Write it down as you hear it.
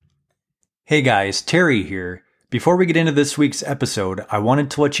Hey guys, Terry here. Before we get into this week's episode, I wanted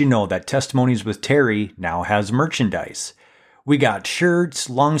to let you know that Testimonies with Terry now has merchandise. We got shirts,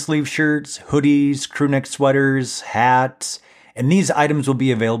 long sleeve shirts, hoodies, crewneck sweaters, hats, and these items will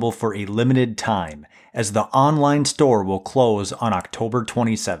be available for a limited time as the online store will close on October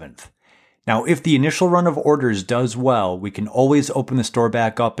 27th. Now, if the initial run of orders does well, we can always open the store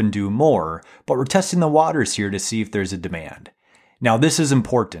back up and do more, but we're testing the waters here to see if there's a demand. Now, this is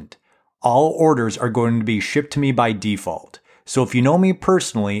important. All orders are going to be shipped to me by default. So if you know me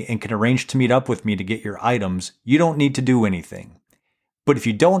personally and can arrange to meet up with me to get your items, you don't need to do anything. But if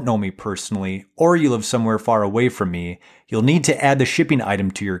you don't know me personally, or you live somewhere far away from me, you'll need to add the shipping item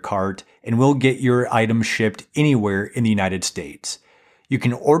to your cart and we'll get your items shipped anywhere in the United States. You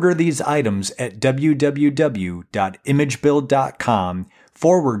can order these items at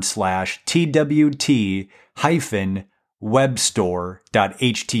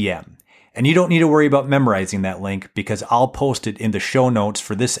www.imagebuild.com/TWT-webstore.htm. And you don't need to worry about memorizing that link because I'll post it in the show notes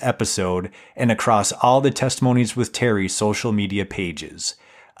for this episode and across all the Testimonies with Terry social media pages.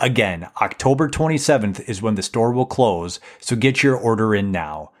 Again, October 27th is when the store will close, so get your order in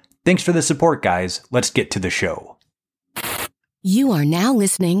now. Thanks for the support, guys. Let's get to the show. You are now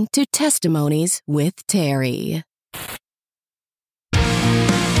listening to Testimonies with Terry.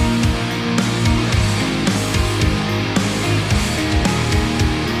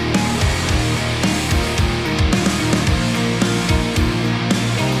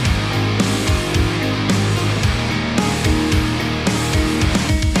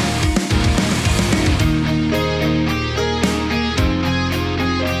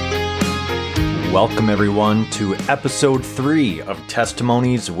 Welcome everyone to episode 3 of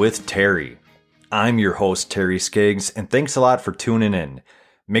Testimonies with Terry. I'm your host Terry Skiggs, and thanks a lot for tuning in.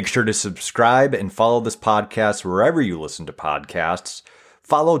 Make sure to subscribe and follow this podcast wherever you listen to podcasts.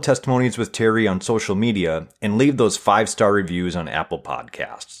 Follow Testimonies with Terry on social media and leave those 5-star reviews on Apple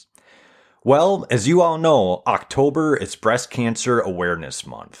Podcasts. Well, as you all know, October is Breast Cancer Awareness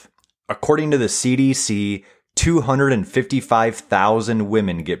Month. According to the CDC, 255,000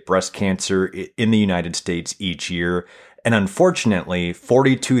 women get breast cancer in the United States each year, and unfortunately,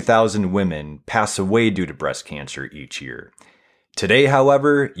 42,000 women pass away due to breast cancer each year. Today,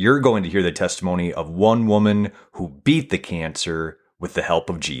 however, you're going to hear the testimony of one woman who beat the cancer with the help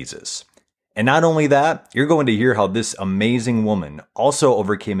of Jesus. And not only that, you're going to hear how this amazing woman also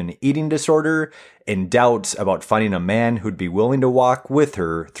overcame an eating disorder and doubts about finding a man who'd be willing to walk with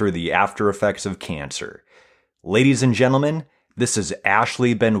her through the after effects of cancer. Ladies and gentlemen, this is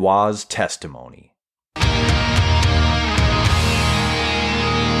Ashley Benoit's testimony.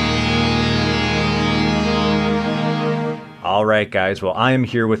 All right, guys. Well, I am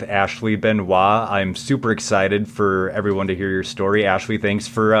here with Ashley Benoit. I'm super excited for everyone to hear your story. Ashley, thanks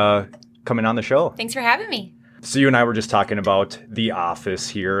for coming on the show. Thanks for having me. So you and I were just talking about The Office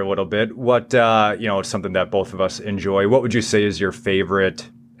here a little bit. What, it's something that both of us enjoy. What would you say is your favorite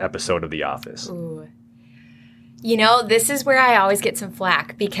episode of The Office? Ooh. You know, this is where I always get some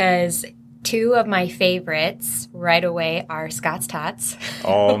flack because 2 of my favorites right away are Scott's Tots.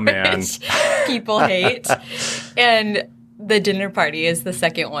 Oh, man. Which people hate. And the dinner party is the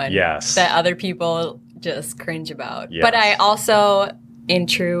second one. Yes. That other people just cringe about. Yes. But I also, in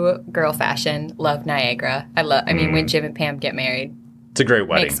true girl fashion, love Niagara. I mean, when Jim and Pam get married. It's a great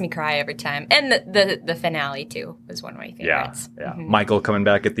wedding. Makes me cry every time. And the finale, too, was one of my favorites. Yeah. Mm-hmm. Michael coming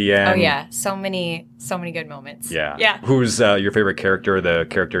back at the end. Oh, yeah. So many good moments. Yeah. Who's your favorite character, or the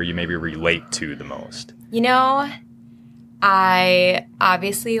character you maybe relate to the most? You know, I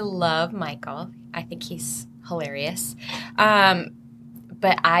obviously love Michael. I think he's hilarious.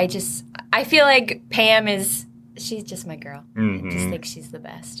 But I feel like Pam she's just my girl. Mm-hmm. I just think she's the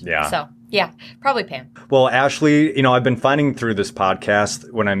best. Yeah. So, yeah, probably Pam. Well, Ashley, I've been finding through this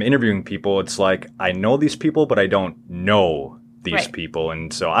podcast, when I'm interviewing people, it's like, I know these people, but I don't know these people.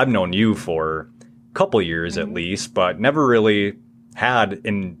 And so I've known you for a couple years at least, but never really had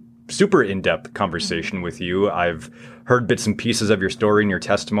a super in-depth conversation with you. I've heard bits and pieces of your story and your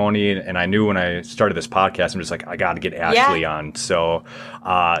testimony, and I knew when I started this podcast, I'm just like, I got to get Ashley on. So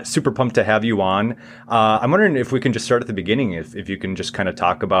super pumped to have you on. I'm wondering if we can just start at the beginning, if you can just kind of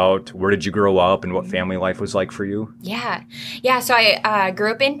talk about where did you grow up and what family life was like for you? Yeah. So I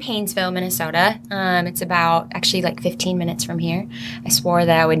grew up in Painesville, Minnesota. It's about actually like 15 minutes from here. I swore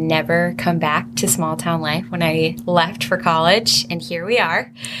that I would never come back to small town life when I left for college, and here we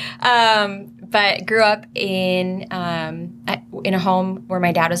are. But grew up in a home where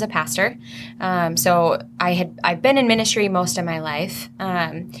my dad was a pastor. So I've been in ministry most of my life.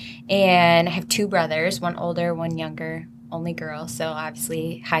 And I have 2 brothers, one older, one younger, only girl, so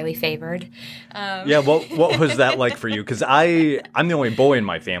obviously highly favored. Yeah, what was that like for you? Because I'm the only boy in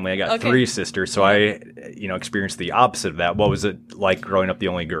my family. I got three sisters, so I experienced the opposite of that. What was it like growing up the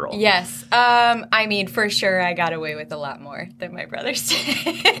only girl? Yes. I mean, for sure, I got away with a lot more than my brothers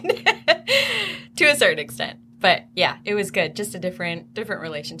did, to a certain extent. But yeah, it was good. Just a different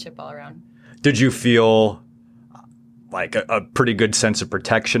relationship all around. Did you feel like a pretty good sense of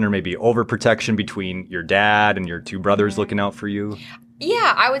protection or maybe overprotection between your dad and your two brothers looking out for you?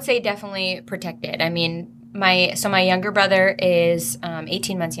 Yeah, I would say definitely protected. I mean, my younger brother is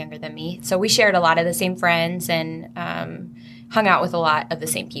 18 months younger than me. So we shared a lot of the same friends and hung out with a lot of the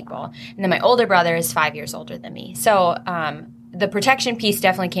same people. And then my older brother is 5 years older than me. So the protection piece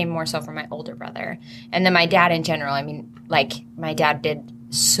definitely came more so from my older brother. And then my dad in general, I mean, like my dad did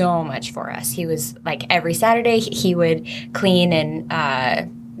so much for us. He was like every Saturday he would clean and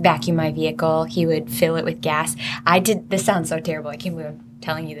vacuum my vehicle. He would fill it with gas. This sounds so terrible. I can't believe I'm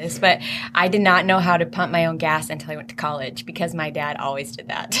telling you this, but I did not know how to pump my own gas until I went to college because my dad always did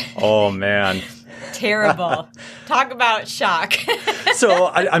that. Oh, man. Terrible. Talk about shock. So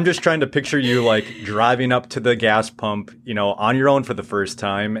I'm just trying to picture you like driving up to the gas pump, on your own for the first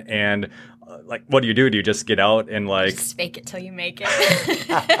time. And like, what do you do? Do you just get out and like... Just fake it till you make it.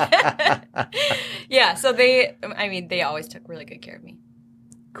 Yeah. So they always took really good care of me.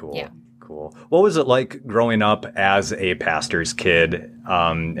 Cool. Yeah. Cool. What was it like growing up as a pastor's kid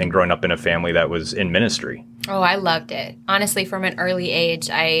and growing up in a family that was in ministry? Oh, I loved it. Honestly, from an early age,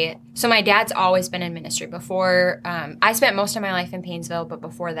 so my dad's always been in ministry. Before, I spent most of my life in Painesville, but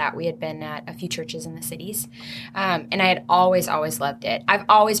before that, we had been at a few churches in the cities. And I had always loved it. I've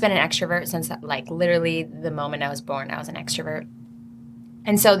always been an extrovert since like literally the moment I was born, I was an extrovert.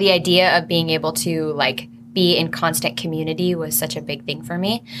 And so the idea of being able to like be in constant community was such a big thing for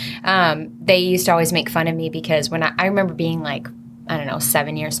me. They used to always make fun of me because when I remember being like, I don't know,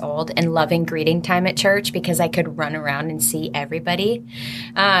 7 years old and loving greeting time at church because I could run around and see everybody.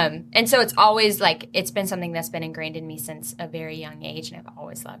 And so it's always like, it's been something that's been ingrained in me since a very young age, and I've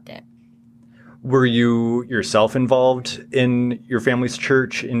always loved it. Were you yourself involved in your family's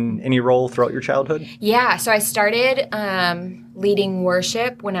church in any role throughout your childhood? Yeah, so I started leading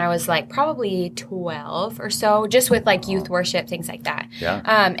worship when I was like probably 12 or so, just with like youth worship, things like that. Yeah.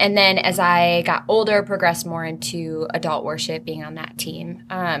 And then as I got older, progressed more into adult worship, being on that team.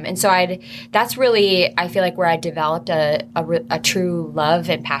 And so that's really, I feel like where I developed a true love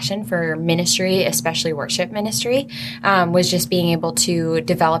and passion for ministry, especially worship ministry, was just being able to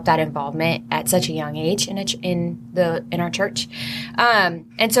develop that involvement at such a young age in our church.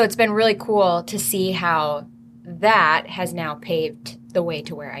 And so it's been really cool to see how that has now paved the way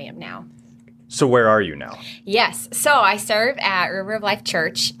to where I am now. So where are you now? Yes. So I serve at River of Life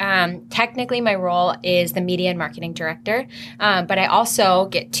Church. Technically, my role is the media and marketing director, but I also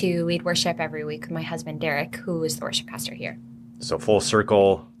get to lead worship every week with my husband, Derek, who is the worship pastor here. So full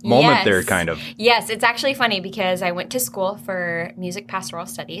circle moment there, kind of. Yes. It's actually funny because I went to school for music pastoral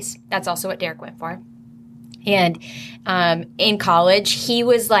studies. That's also what Derek went for. And in college, he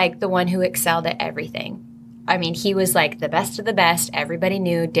was like the one who excelled at everything. I mean, he was like the best of the best. Everybody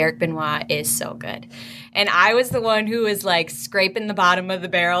knew Derek Benoit is so good. And I was the one who was like scraping the bottom of the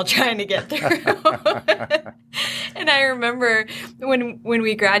barrel trying to get through. And I remember when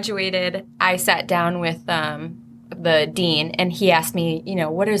we graduated, I sat down with the dean, and he asked me,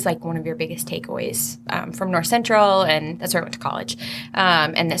 what is like one of your biggest takeaways from North Central? And that's where I went to college,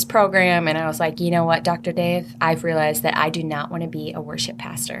 and this program. And I was like, you know what, Dr. Dave, I've realized that I do not want to be a worship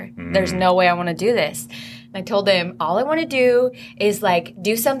pastor. There's no way I want to do this. And I told him, all I want to do is like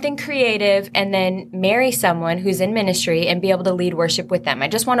do something creative and then marry someone who's in ministry and be able to lead worship with them. I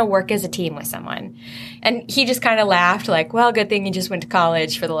just want to work as a team with someone. And he just kind of laughed like, well, good thing you just went to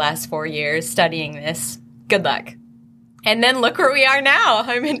college for the last 4 years studying this. Good luck. And then look where we are now.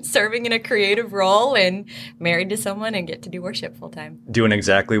 I'm serving in a creative role and married to someone and get to do worship full time. Doing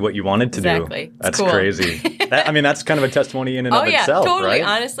exactly what you wanted to do. Exactly. That's cool. Crazy. That's kind of a testimony in and of itself, totally. right?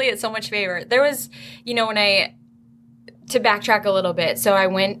 Honestly, it's so much favor. There was, to backtrack a little bit. So I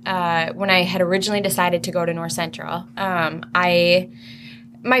went, when I had originally decided to go to North Central, my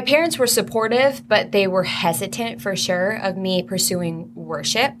parents were supportive, but they were hesitant for sure of me pursuing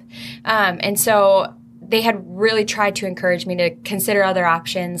worship. And so they had really tried to encourage me to consider other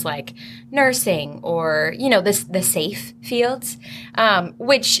options like nursing or, the safe fields,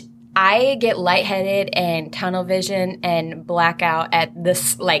 which I get lightheaded and tunnel vision and blackout at the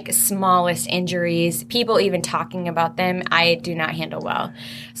smallest injuries. People even talking about them, I do not handle well.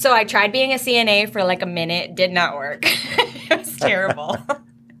 So I tried being a CNA for like a minute, did not work. It was terrible.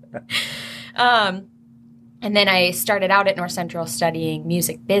 And then I started out at North Central studying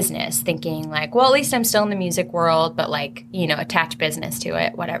music business, thinking like, well, at least I'm still in the music world, but like, attach business to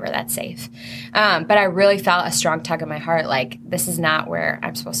it, whatever, that's safe. But I really felt a strong tug in my heart, like, this is not where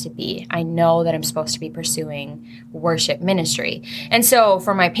I'm supposed to be. I know that I'm supposed to be pursuing worship ministry. And so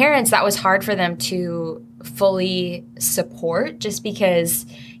for my parents, that was hard for them to fully support, just because,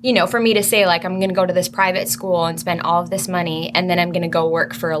 for me to say like, I'm going to go to this private school and spend all of this money, and then I'm going to go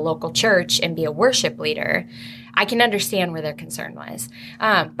work for a local church and be a worship leader, I can understand where their concern was.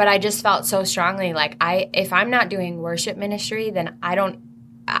 But I just felt so strongly like if I'm not doing worship ministry, then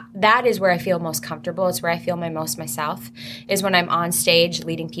that is where I feel most comfortable. It's where I feel most myself, is when I'm on stage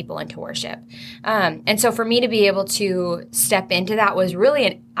leading people into worship. And so for me to be able to step into that was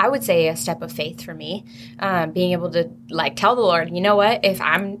really, I would say, a step of faith for me. Being able to like tell the Lord, you know what, if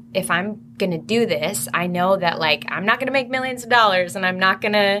I'm going to do this, I know that like I'm not going to make millions of dollars, and I'm not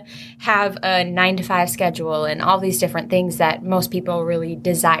going to have a 9-to-5 schedule and all these different things that most people really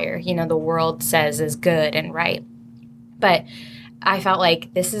desire, the world says is good and right. But I felt like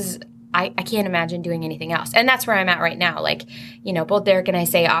I can't imagine doing anything else. And that's where I'm at right now. Like, both Derek and I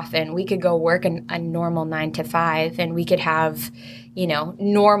say often, we could go work a normal 9-to-5, and we could have,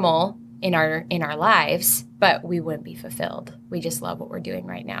 normal in our lives, but we wouldn't be fulfilled. We just love what we're doing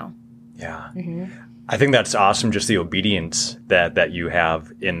right now. Yeah. Mm-hmm. I think that's awesome, just the obedience that you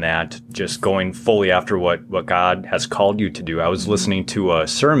have in that, just going fully after what God has called you to do. I was listening to a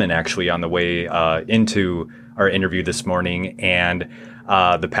sermon actually on the way into our interview this morning, and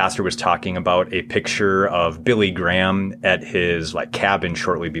the pastor was talking about a picture of Billy Graham at his like cabin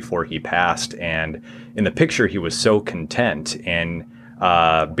shortly before he passed. And in the picture, he was so content. And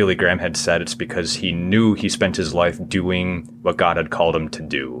Billy Graham had said it's because he knew he spent his life doing what God had called him to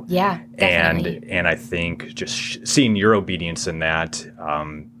do. Yeah, definitely. And I think just seeing your obedience in that,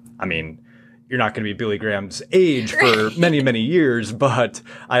 I mean, you're not going to be Billy Graham's age for many, many years, but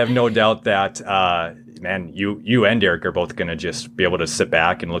I have no doubt that, man, you and Derek are both going to just be able to sit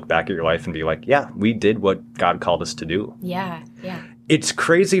back and look back at your life and be like, yeah, we did what God called us to do. Yeah, yeah. It's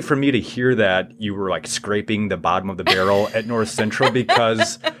crazy for me to hear that you were like scraping the bottom of the barrel at North Central,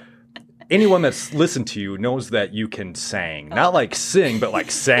 because anyone that's listened to you knows that you can sing. Not like sing, but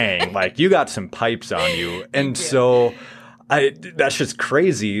like sang. Like you got some pipes on you. And so that's just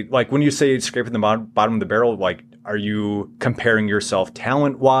crazy. Like when you say scraping the bottom of the barrel, like, are you comparing yourself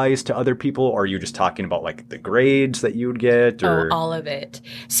talent-wise to other people, or are you just talking about like the grades that you would get? Or? Oh, all of it.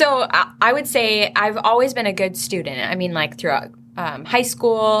 So I would say I've always been a good student. I mean, like throughout high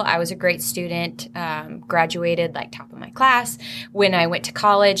school, I was a great student, graduated like top of my class. When I went to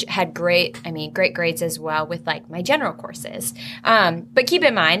college, had great grades as well with like my general courses. But keep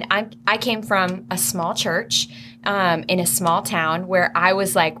in mind, I came from a small church in a small town where I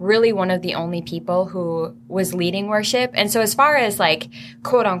was like really one of the only people who was leading worship. And so as far as like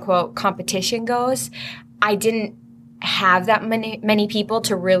quote unquote competition goes, I didn't have that many people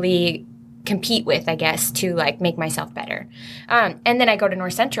to really compete with, I guess, to like make myself better. And then I go to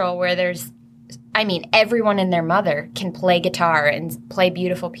North Central where everyone and their mother can play guitar and play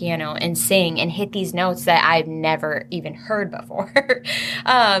beautiful piano and sing and hit these notes that I've never even heard before.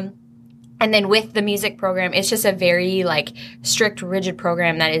 And then with the music program, it's just a very like strict, rigid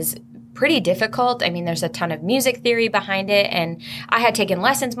program that is pretty difficult. I mean, there's a ton of music theory behind it, and I had taken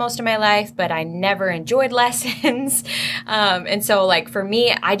lessons most of my life, but I never enjoyed lessons. And so like for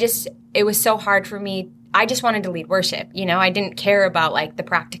me, it was so hard for me. I just wanted to lead worship. I didn't care about like the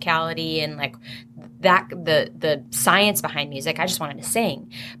practicality and like that, the science behind music. I just wanted to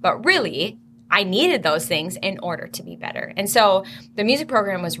sing. But really, I needed those things in order to be better. And so the music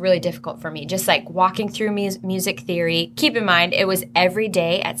program was really difficult for me, just like walking through music theory. Keep in mind, it was every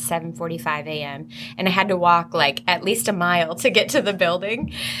day at 7:45 a.m. and I had to walk like at least a mile to get to the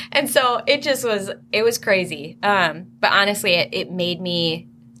building. And so it was crazy. But honestly, it made me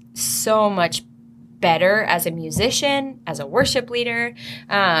so much better as a musician, as a worship leader,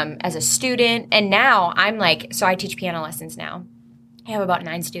 as a student. And now so I teach piano lessons now. I have about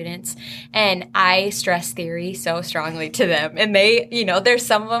 9 students, and I stress theory so strongly to them. And they, there's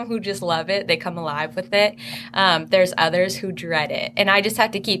some of them who just love it. They come alive with it. There's others who dread it. And I just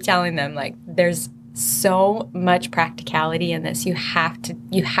have to keep telling them, like, there's so much practicality in this. You have to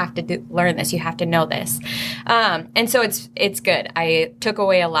learn this. You have to know this. And so it's good. I took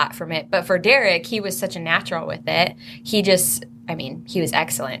away a lot from it. But for Derek, he was such a natural with it. He was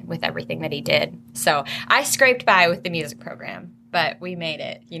excellent with everything that he did. So I scraped by with the music program. But we made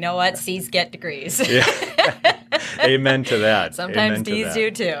it. You know what? C's get degrees. Yeah. Amen to that. Sometimes D's do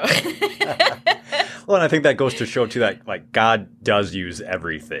too. Well, and I think that goes to show, too, that, like, God does use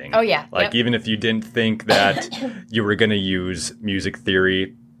everything. Oh, yeah. Like, even if you didn't think that you were going to use music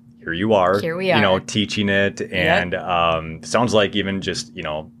theory, here you are. Here we are. You know, teaching it. And sounds like even just, you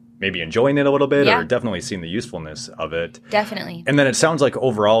know, maybe enjoying it a little bit or definitely seeing the usefulness of it. Definitely. And then it sounds like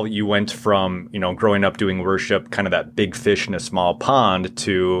overall you went from, you know, growing up doing worship, kind of that big fish in a small pond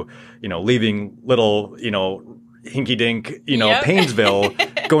to, you know, leaving little, you know, hinky-dink, you know, Painesville,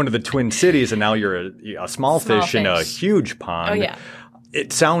 going to the Twin Cities, and now you're a small fish in a huge pond. Oh, yeah.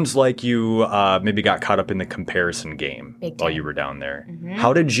 It sounds like you maybe got caught up in the comparison game while you were down there.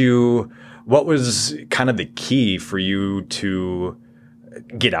 Mm-hmm. What was kind of the key for you to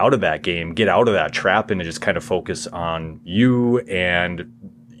get out of that game, get out of that trap, and to just kind of focus on you and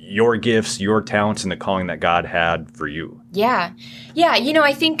your gifts, your talents, and the calling that God had for you? Yeah. You know,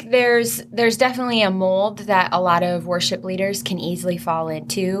 I think there's definitely a mold that a lot of worship leaders can easily fall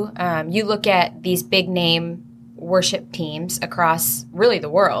into. You look at these big name worship teams across really the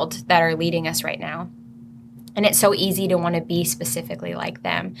world that are leading us right now. And it's so easy to want to be specifically like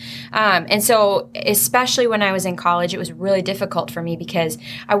them. And so especially when I was in college, it was really difficult for me because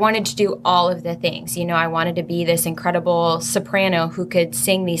I wanted to do all of the things. You know, I wanted to be this incredible soprano who could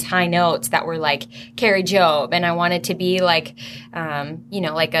sing these high notes that were like Carrie Job. And I wanted to be like, you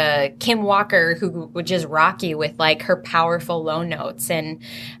know, like a Kim Walker who would just rock you with like her powerful low notes. And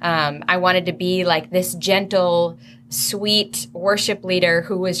I wanted to be like this gentle, sweet worship leader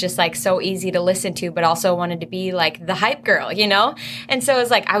who was just like so easy to listen to, but also wanted to be like the hype girl, you know? And so it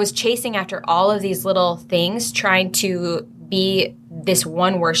was like I was chasing after all of these little things, trying to be this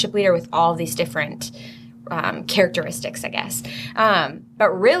one worship leader with all of these different characteristics, I guess. But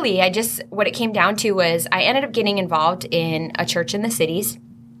really, what it came down to was I ended up getting involved in a church in the cities.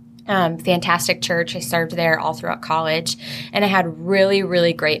 Fantastic church. I served there all throughout college, and I had really,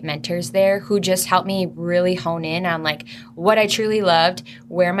 really great mentors there who just helped me really hone in on like what I truly loved,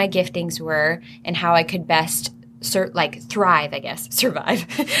 where my giftings were, and how I could best thrive, I guess, survive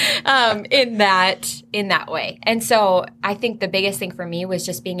in that way. And so I think the biggest thing for me was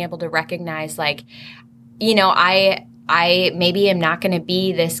just being able to recognize, like, you know, I maybe am not going to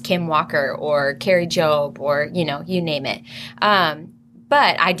be this Kim Walker or Carrie Job or, you know, you name it.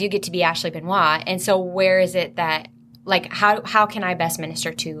 But I do get to be Ashley Benoit. And so where is it that, like, how can I best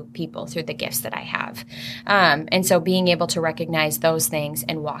minister to people through the gifts that I have? And so being able to recognize those things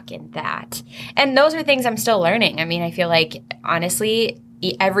and walk in that. And those are things I'm still learning. I mean, I feel like, honestly,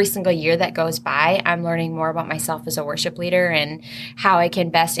 every single year that goes by, I'm learning more about myself as a worship leader and how I can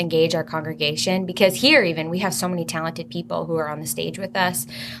best engage our congregation. Because here even, we have so many talented people who are on the stage with us,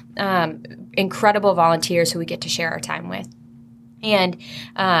 incredible volunteers who we get to share our time with. And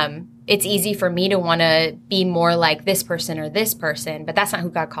it's easy for me to want to be more like this person or this person, but that's not who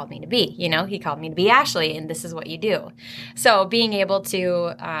God called me to be. You know, He called me to be Ashley, and this is what you do. So being able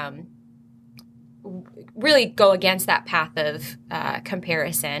to really go against that path of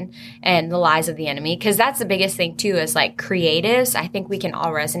comparison and the lies of the enemy, because that's the biggest thing too, is like creatives. I think we can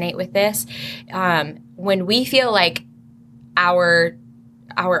all resonate with this. When we feel like our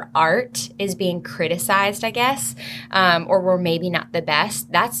art is being criticized, I guess, or we're maybe not the best,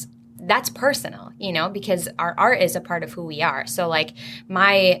 that's personal, you know, because our art is a part of who we are. So like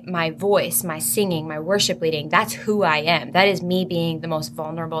my voice, my singing, my worship leading, that's who I am. That is me being the most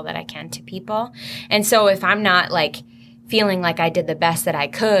vulnerable that I can to people. And so if I'm not like feeling like I did the best that I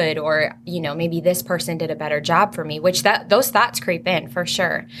could, or, you know, maybe this person did a better job for me, which those thoughts creep in for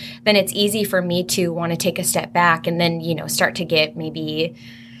sure, then it's easy for me to want to take a step back and then, you know, start to get maybe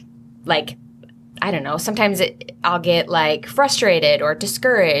like, I don't know, sometimes I'll get like frustrated or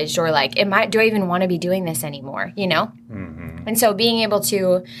discouraged or like, do I even want to be doing this anymore, you know? Mm-hmm. And so being able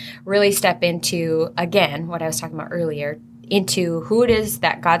to really step into, again, what I was talking about earlier, into who it is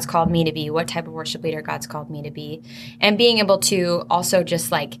that God's called me to be, what type of worship leader God's called me to be, and being able to also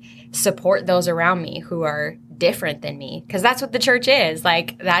just like support those around me who are different than me, because that's what the church is.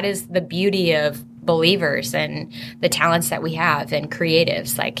 Like, that is the beauty of believers and the talents that we have and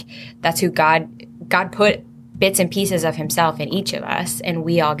creatives. Like, that's who God put bits and pieces of Himself in each of us, and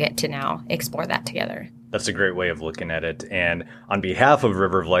we all get to now explore that together. That's a great way of looking at it. And on behalf of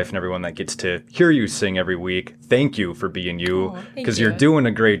River of Life and everyone that gets to hear you sing every week, thank you for being you, because you're doing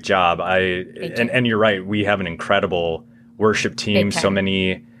a great job. And you're right. We have an incredible worship team, so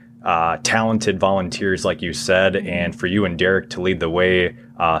many talented volunteers, like you said, and for you and Derek to lead the way.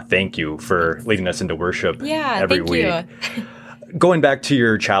 Thank you for leading us into worship every week. You. Going back to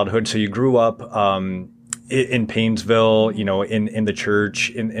your childhood, so you grew up in Paynesville, in the church,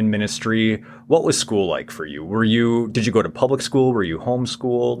 in ministry, what was school like for you? Did you go to public school? Were you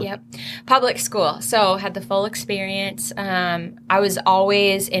homeschooled? Yep. Public school. So had the full experience. I was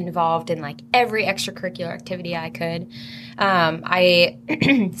always involved in like every extracurricular activity I could. I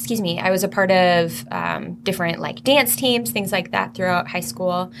was a part of different like dance teams, things like that throughout high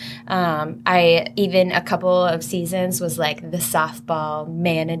school. I even a couple of seasons was like the softball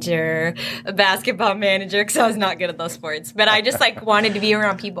manager, a basketball manager, because I was not good at those sports. But I just like wanted to be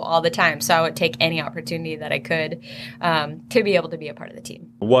around people all the time. So I would take any opportunity that I could to be able to be a part of the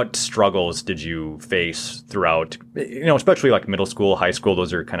team. What struggles did you face throughout, especially like middle school, high school?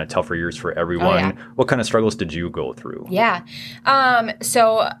 Those are kind of tougher years for everyone. Oh, yeah. What kind of struggles did you go through? Yeah.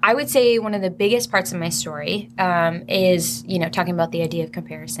 So I would say one of the biggest parts of my story is, talking about the idea of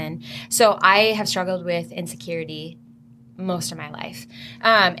comparison. So I have struggled with insecurity most of my life.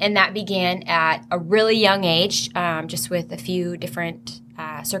 And that began at a really young age, just with a few different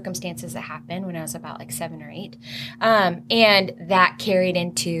circumstances that happened when I was about like 7 or 8. And that carried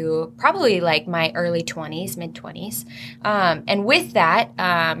into probably like my early 20s, mid 20s. And with that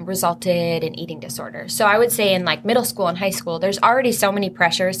resulted in eating disorders. So I would say in like middle school and high school, there's already so many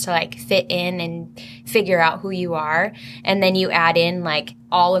pressures to like fit in and figure out who you are. And then you add in like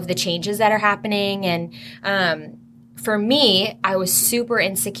all of the changes that are happening. And for me, I was super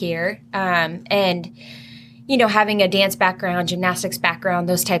insecure. And having a dance background, gymnastics background,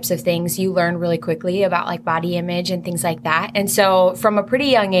 those types of things, you learn really quickly about like body image and things like that. And so from a pretty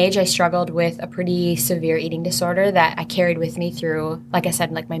young age, I struggled with a pretty severe eating disorder that I carried with me through, like I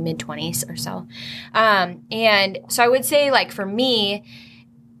said, like my mid 20s or so. And so I would say like for me,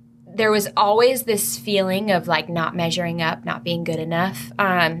 there was always this feeling of like not measuring up, not being good enough,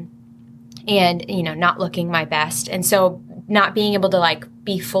 and, not looking my best. And so not being able to like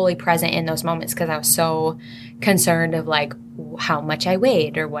be fully present in those moments because I was so concerned of like how much I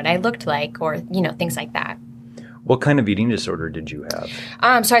weighed or what I looked like or, things like that. What kind of eating disorder did you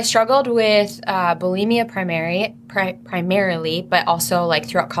have? So I struggled with bulimia primarily, but also like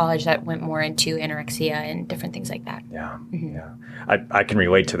throughout college that went more into anorexia and different things like that. Yeah, yeah. I can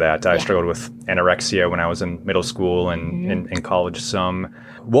relate to that. I struggled with anorexia when I was in middle school and in college some.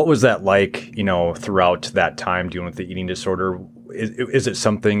 What was that like, throughout that time dealing with the eating disorder? Is it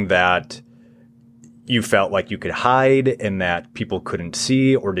something that you felt like you could hide and that people couldn't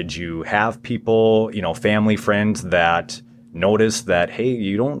see? Or did you have people, family, friends that noticed that, hey,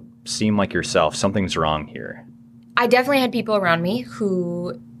 you don't seem like yourself, something's wrong here? I definitely had people around me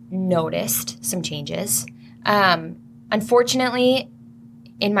who noticed some changes. Unfortunately,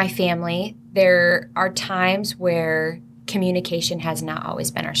 in my family, there are times where communication has not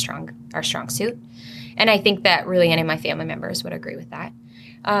always been our strong suit. And I think that really any of my family members would agree with that.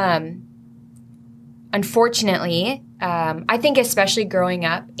 Unfortunately, I think especially growing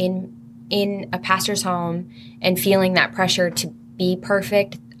up in a pastor's home and feeling that pressure to be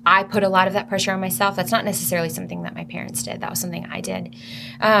perfect, I put a lot of that pressure on myself. That's not necessarily something that my parents did. That was something I did.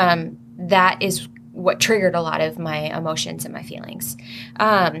 That is what triggered a lot of my emotions and my feelings.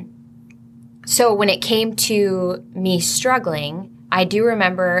 So when it came to me struggling, I do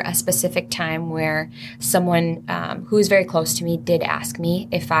remember a specific time where someone who was very close to me did ask me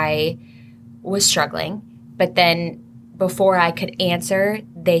if I was struggling, but then before I could answer,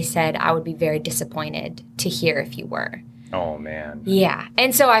 they said I would be very disappointed to hear if you were. Oh, man. Yeah.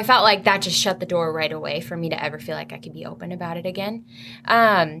 And so I felt like that just shut the door right away for me to ever feel like I could be open about it again.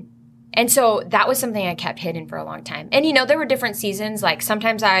 And so that was something I kept hidden for a long time. And, there were different seasons. Like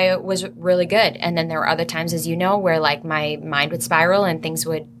sometimes I was really good. And then there were other times, as you know, where like my mind would spiral and things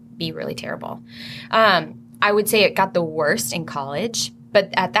would be really terrible. I would say it got the worst in college.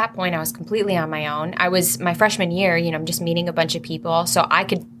 But at that point, I was completely on my own. I was my freshman year, I'm just meeting a bunch of people. So I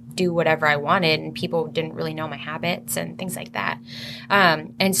could do whatever I wanted and people didn't really know my habits and things like that.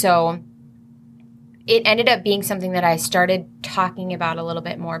 And so it ended up being something that I started talking about a little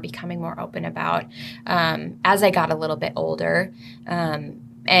bit more, becoming more open about as I got a little bit older, and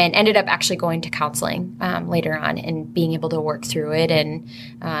ended up actually going to counseling later on and being able to work through it and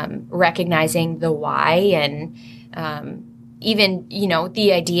recognizing the why and even,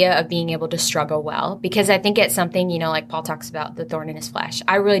 the idea of being able to struggle well, because I think it's something, like Paul talks about the thorn in his flesh.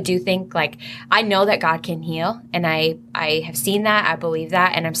 I really do think I know that God can heal and I have seen that. I believe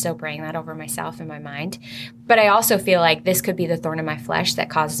that. And I'm still praying that over myself in my mind. But I also feel like this could be the thorn in my flesh that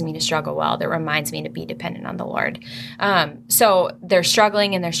causes me to struggle well, that reminds me to be dependent on the Lord. So they're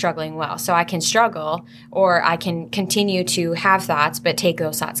struggling and they're struggling well. So I can struggle or I can continue to have thoughts, but take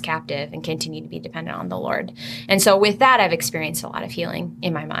those thoughts captive and continue to be dependent on the Lord. And so with that, I've experienced experienced a lot of healing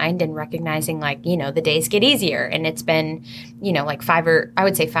in my mind and recognizing like, the days get easier. And it's been, like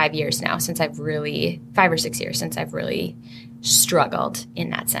 5 years now since 5 or 6 years since I've really struggled in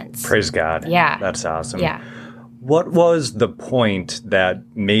that sense. Praise God. Yeah. That's awesome. Yeah. What was the point that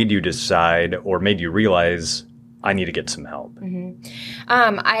made you decide or made you realize I need to get some help? Mm-hmm.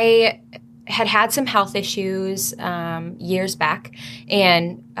 I had some health issues years back.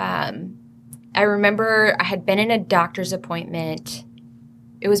 And I remember I had been in a doctor's appointment.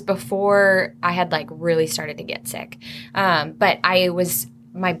 It was before I had like really started to get sick. But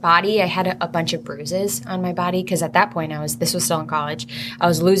my body, I had a bunch of bruises on my body because at that point this was still in college. I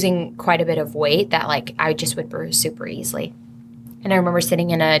was losing quite a bit of weight that like I just would bruise super easily. And I remember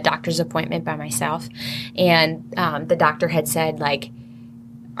sitting in a doctor's appointment by myself, and the doctor had said like,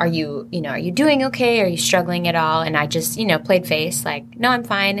 are you doing okay? Are you struggling at all? And I just, played face like, no, I'm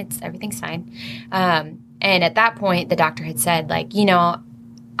fine. Everything's fine. And at that point, the doctor had said like,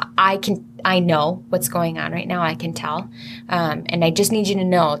 I know what's going on right now. I can tell. And I just need you to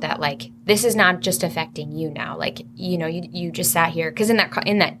know that like, this is not just affecting you now. Like, you just sat here. Cause in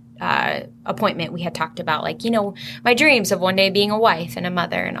that appointment, we had talked about like, my dreams of one day being a wife and a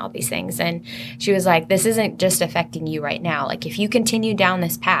mother and all these things. And she was like, this isn't just affecting you right now. Like if you continue down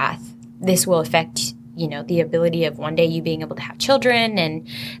this path, this will affect, the ability of one day you being able to have children. And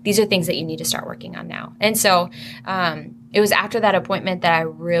these are things that you need to start working on now. And so it was after that appointment that I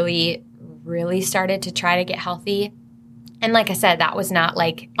really, really started to try to get healthy. And like I said, that was not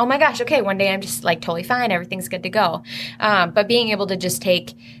like, oh my gosh, okay, one day I'm just like totally fine, everything's good to go. But being able to just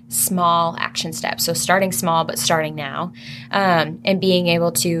take small action steps. So starting small, but starting now, and being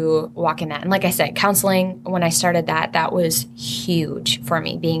able to walk in that. And like I said, counseling, when I started that was huge for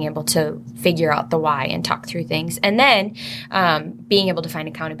me, being able to figure out the why and talk through things. And then being able to find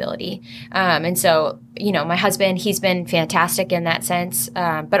accountability. And so, my husband, he's been fantastic in that sense.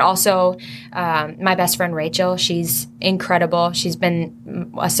 But also my best friend, Rachel, she's incredible. She's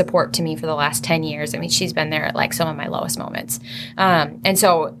been a support to me for the last 10 years. I mean, she's been there at like some of my lowest moments. And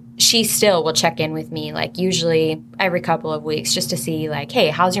so she still will check in with me, like usually every couple of weeks just to see like, hey,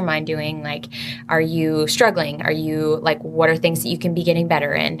 how's your mind doing? Like, are you struggling? Are you like, what are things that you can be getting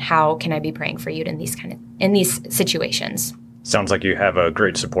better in? How can I be praying for you in these situations? Sounds like you have a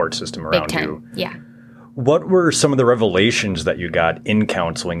great support system around you. Yeah. What were some of the revelations that you got in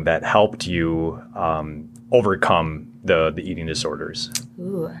counseling that helped you overcome the eating disorders?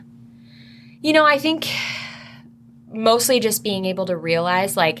 Ooh. I think mostly just being able to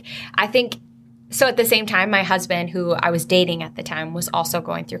realize, like, so at the same time, my husband, who I was dating at the time, was also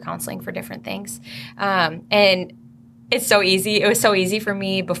going through counseling for different things. And it's so easy. It was so easy for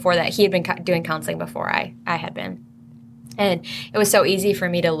me before that. He had been doing counseling before I had been. And it was so easy for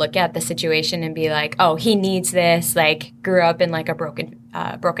me to look at the situation and be like, oh, he needs this, like grew up in like a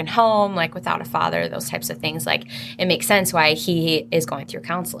broken home, like without a father, those types of things. Like it makes sense why he is going through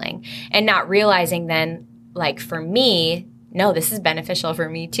counseling, and not realizing then, like for me, no, this is beneficial for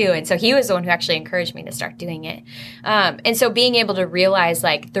me too. And so he was the one who actually encouraged me to start doing it. And so being able to realize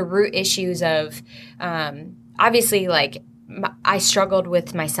like the root issues of, obviously like I struggled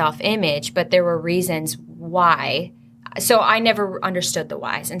with my self-image, but there were reasons why. So I never understood the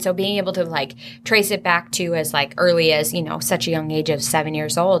whys. And so being able to like trace it back to as like early as, such a young age of 7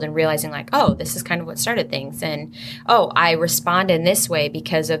 years old, and realizing like, oh, this is kind of what started things. And, oh, I respond in this way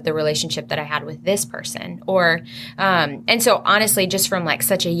because of the relationship that I had with this person. Or, and so honestly, just from like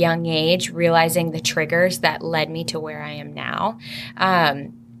such a young age, realizing the triggers that led me to where I am now,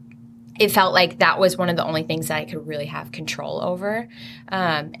 it felt like that was one of the only things that I could really have control over.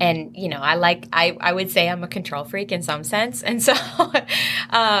 And, I would say I'm a control freak in some sense. And so,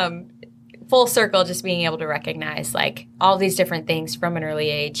 full circle, just being able to recognize like all these different things from an early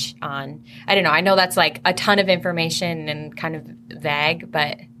age on. I don't know. I know that's like a ton of information and kind of vague,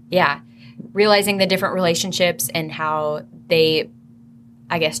 but yeah, realizing the different relationships and how they,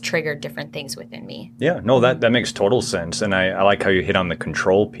 I guess, triggered different things within me. Yeah, no, that makes total sense. And I like how you hit on the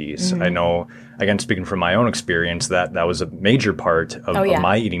control piece. Mm-hmm. I know, again, speaking from my own experience, that was a major part of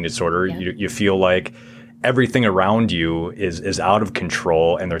my eating disorder. Yeah. You feel like everything around you is out of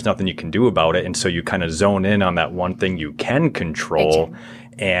control and there's nothing you can do about it. And so you kind of zone in on that one thing you can control,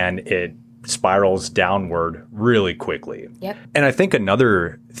 and it spirals downward really quickly. Yep. And I think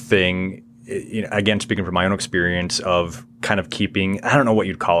another thing, again, speaking from my own experience of kind of keeping, I don't know what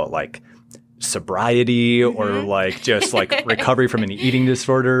you'd call it, like sobriety or like just like recovery from an eating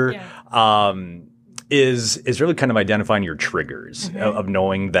disorder, is really kind of identifying your triggers of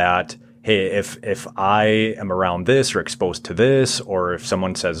knowing that, hey, if I am around this or exposed to this, or if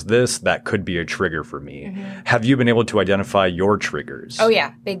someone says this, that could be a trigger for me. Mm-hmm. Have you been able to identify your triggers? Oh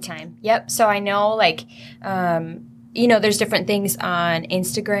yeah, big time. Yep. So I know like, there's different things on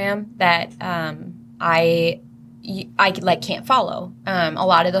Instagram that I like can't follow. A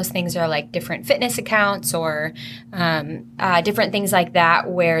lot of those things are like different fitness accounts or different things like that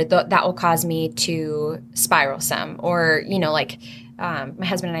where that will cause me to spiral some or, my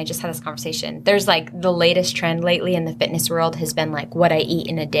husband and I just had this conversation. There's like the latest trend lately in the fitness world has been like what I eat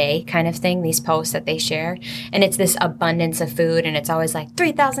in a day kind of thing, these posts that they share. And it's this abundance of food and it's always like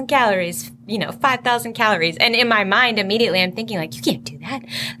 3,000 calories, 5,000 calories. And in my mind, immediately I'm thinking like, you can't do that.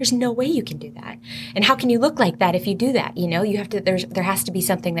 There's no way you can do that. And how can you look like that if you do that? You have to, there has to be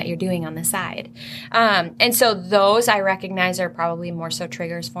something that you're doing on the side. And so those I recognize are probably more so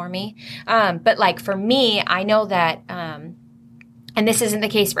triggers for me. But like for me, I know that, and this isn't the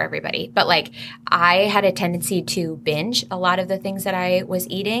case for everybody, but like I had a tendency to binge a lot of the things that I was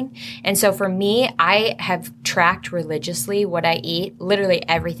eating. And so for me, I have tracked religiously what I eat, literally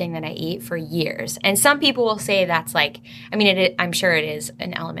everything that I eat for years. And some people will say that's like, I'm sure it is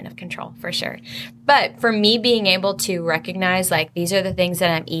an element of control for sure. But for me, being able to recognize like these are the things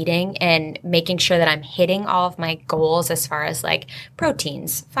that I'm eating and making sure that I'm hitting all of my goals as far as like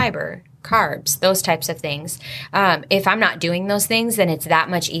proteins, fiber, carbs, those types of things. If I'm not doing those things, then it's that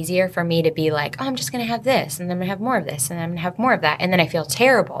much easier for me to be like, oh, I'm just going to have this and then I'm going to have more of this and then I'm going to have more of that. And then I feel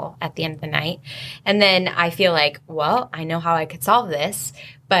terrible at the end of the night. And then I feel like, well, I know how I could solve this,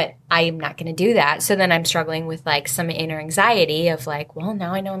 but I'm not going to do that. So then I'm struggling with like some inner anxiety of like, well,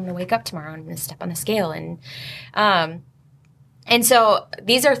 now I know I'm going to wake up tomorrow and I'm going to step on the scale. And so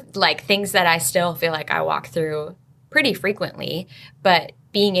these are like things that I still feel like I walk through pretty frequently, but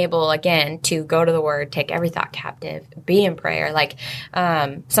being able, again, to go to the Word, take every thought captive, be in prayer. Like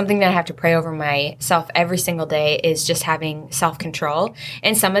something that I have to pray over myself every single day is just having self-control.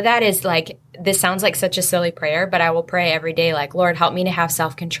 And some of that is like, this sounds like such a silly prayer, but I will pray every day, like, Lord, help me to have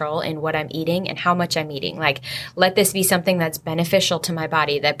self-control in what I'm eating and how much I'm eating. Like, let this be something that's beneficial to my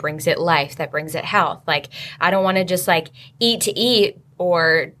body, that brings it life, that brings it health. Like, I don't want to just like eat to eat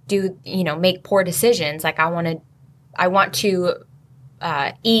or do, make poor decisions. Like I want to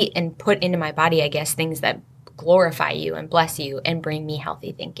eat and put into my body, I guess, things that glorify you and bless you and bring me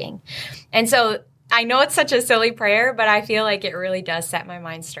healthy thinking. And so I know it's such a silly prayer, but I feel like it really does set my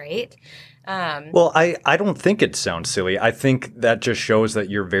mind straight. Well, I don't think it sounds silly. I think that just shows that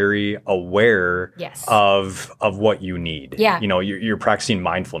you're very aware yes. of what you need. Yeah. You're practicing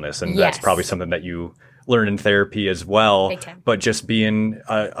mindfulness, and yes. that's probably something that you learn in therapy as well. Big time. But just being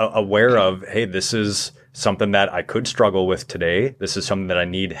aware of, hey, this is something that I could struggle with today. This is something that I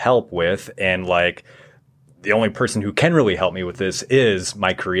need help with. And like, the only person who can really help me with this is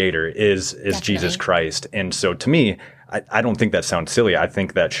my creator, is Jesus Christ. And so to me, I don't think that sounds silly. I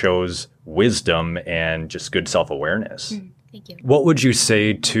think that shows wisdom and just good self-awareness. Thank you. What would you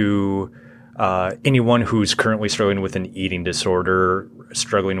say to anyone who's currently struggling with an eating disorder,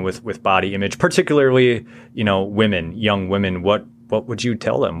 struggling with body image, particularly, women, young women? What would you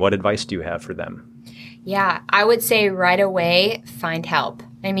tell them? What advice do you have for them? Yeah, I would say right away, find help.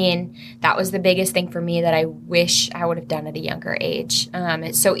 That was the biggest thing for me that I wish I would have done at a younger age.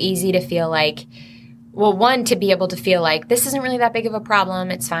 It's so easy to feel like, well, one, to be able to feel like this isn't really that big of a problem.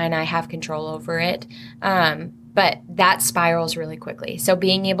 It's fine. I have control over it. But that spirals really quickly. So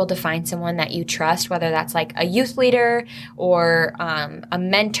being able to find someone that you trust, whether that's like a youth leader or a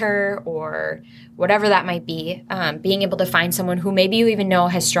mentor or whatever that might be, being able to find someone who maybe you even know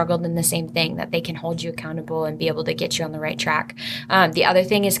has struggled in the same thing, that they can hold you accountable and be able to get you on the right track. The other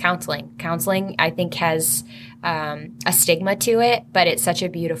thing is counseling. Counseling, I think, has a stigma to it, but it's such a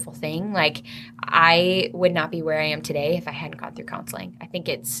beautiful thing. Like, I would not be where I am today if I hadn't gone through counseling. I think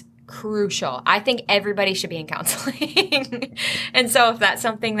it's crucial. I think everybody should be in counseling. And so if that's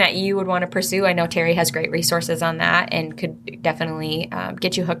something that you would want to pursue, I know Terry has great resources on that and could definitely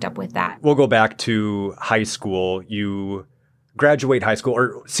get you hooked up with that. We'll go back to high school. You graduate high school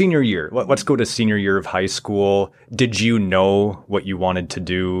or senior year. Let's go to senior year of high school. Did you know what you wanted to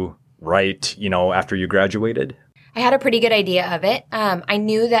do right, after you graduated? I had a pretty good idea of it. I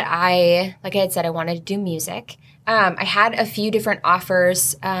knew that like I had said, I wanted to do music. I had a few different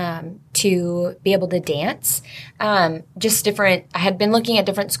offers to be able to dance. I had been looking at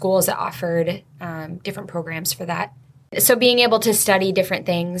different schools that offered different programs for that. So being able to study different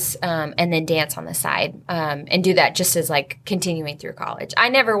things and then dance on the side and do that just as like continuing through college. I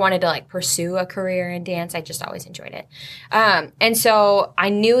never wanted to like pursue a career in dance. I just always enjoyed it. And so I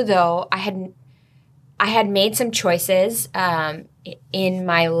knew, though, I had made some choices in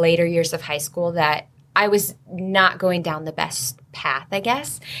my later years of high school that I was not going down the best path, I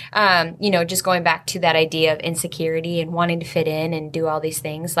guess. Just going back to that idea of insecurity and wanting to fit in and do all these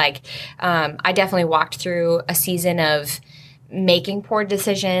things. Like, I definitely walked through a season of making poor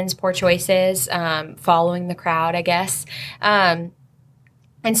decisions, poor choices, following the crowd, I guess. And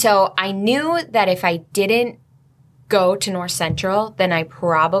so I knew that if I didn't go to North Central, then I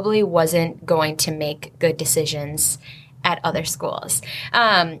probably wasn't going to make good decisions at other schools.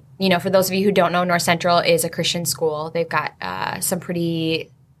 For those of you who don't know, North Central is a Christian school. They've got some pretty,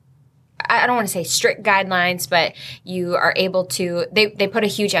 I don't want to say strict guidelines, but you are able to, they put a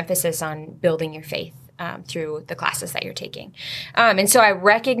huge emphasis on building your faith through the classes that you're taking. And so I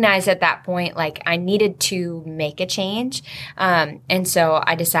recognized at that point, like, I needed to make a change. And so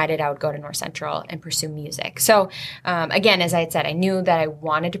I decided I would go to North Central and pursue music. So again, as I had said, I knew that I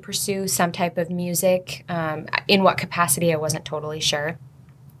wanted to pursue some type of music. In what capacity, I wasn't totally sure.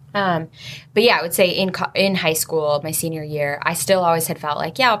 But yeah, I would say in high school, my senior year, I still always had felt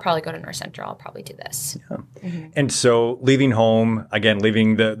like, yeah, I'll probably go to North Central. I'll probably do this. Yeah. Mm-hmm. And so leaving home, again,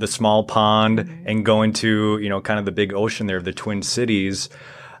 leaving the small pond mm-hmm. and going to, kind of the big ocean there, the Twin Cities,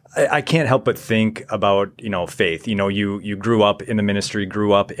 I can't help but think about, faith. You grew up in the ministry,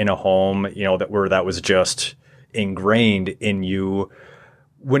 grew up in a home, that was just ingrained in you.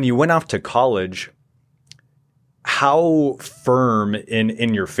 When you went off to college, how firm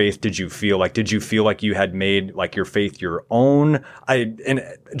in your faith did you feel? Like, did you feel like you had made like your faith your own? And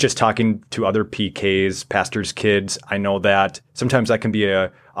just talking to other PKs, pastors' kids, I know that sometimes that can be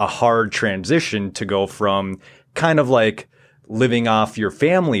a hard transition to go from kind of like living off your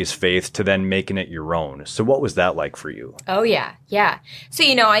family's faith to then making it your own. So what was that like for you? Oh, yeah. Yeah. So,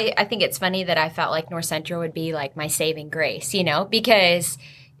 I think it's funny that I felt like North Central would be like my saving grace, because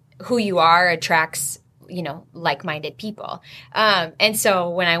who you are attracts like-minded people. And so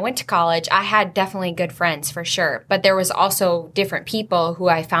when I went to college, I had definitely good friends for sure, but there was also different people who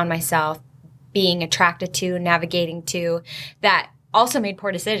I found myself being attracted to, navigating to, that also made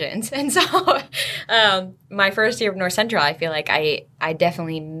poor decisions. And so my first year of North Central, I feel like I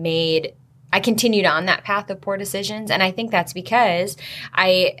definitely I continued on that path of poor decisions. And I think that's because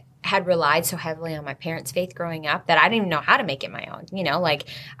I had relied so heavily on my parents' faith growing up that I didn't even know how to make it my own. Like,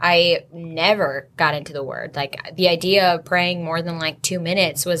 I never got into the word. Like, the idea of praying more than like 2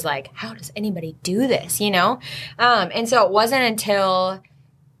 minutes was like, how does anybody do this? And so it wasn't until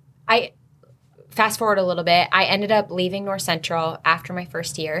I fast forward a little bit, I ended up leaving North Central after my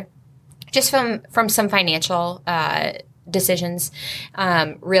first year, just from some financial decisions,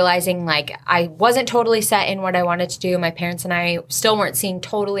 realizing like I wasn't totally set in what I wanted to do. My parents and I still weren't seeing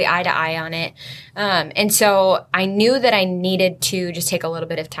totally eye to eye on it. And so I knew that I needed to just take a little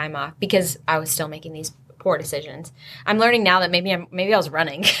bit of time off because I was still making these poor decisions. I'm learning now that maybe I was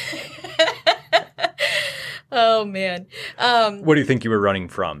running. Oh man. What do you think you were running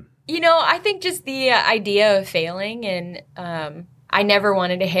from? I think just the idea of failing, and I never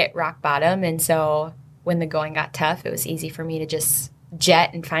wanted to hit rock bottom. And so when the going got tough, it was easy for me to just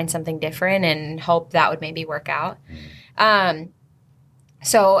jet and find something different and hope that would maybe work out.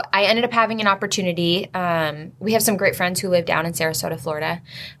 So I ended up having an opportunity. We have some great friends who live down in Sarasota, Florida.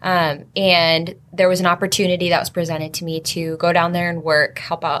 And there was an opportunity that was presented to me to go down there and work,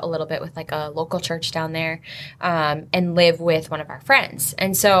 help out a little bit with like a local church down there, and live with one of our friends.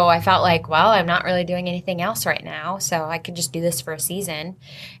 And so I felt like, well, I'm not really doing anything else right now, so I could just do this for a season.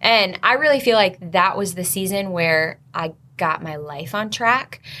 And I really feel like that was the season where I got my life on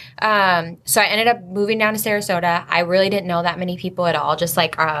track. So I ended up moving down to Sarasota. I really didn't know that many people at all, just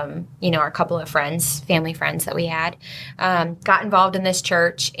like, our couple of friends, family friends that we had, got involved in this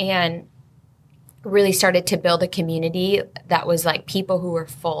church and really started to build a community that was like people who were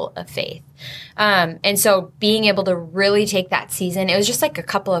full of faith. And so being able to really take that season, it was just like a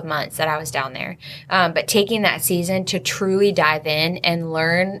couple of months that I was down there, but taking that season to truly dive in and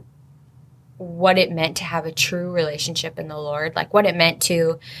learn what it meant to have a true relationship in the Lord, like what it meant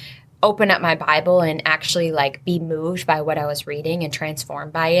to open up my Bible and actually like be moved by what I was reading and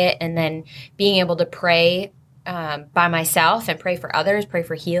transformed by it. And then being able to pray by myself and pray for others, pray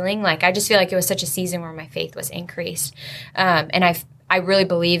for healing. Like, I just feel like it was such a season where my faith was increased. And I really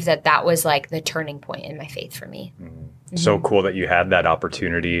believe that was like the turning point in my faith for me. So cool that you had that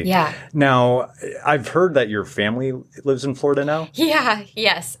opportunity. Yeah. Now, I've heard that your family lives in Florida now. Yeah,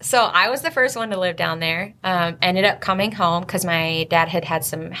 yes. So I was the first one to live down there. Ended up coming home because my dad had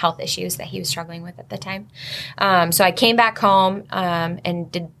some health issues that he was struggling with at the time. So I came back home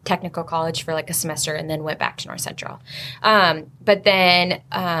and did technical college for like a semester and then went back to North Central. But then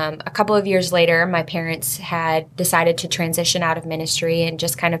a couple of years later, my parents had decided to transition out of ministry and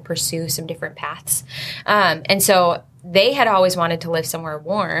just kind of pursue some different paths. And so they had always wanted to live somewhere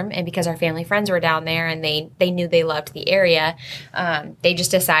warm, and because our family friends were down there and they knew they loved the area, they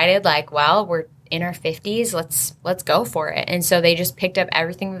just decided like, well, we're in our 50s, let's go for it. And so they just picked up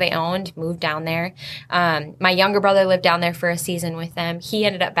everything that they owned, moved down there. My younger brother lived down there for a season with them. He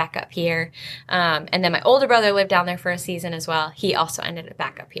ended up back up here. And then my older brother lived down there for a season as well. He also ended up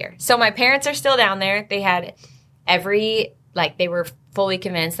back up here. So my parents are still down there. They had they were fully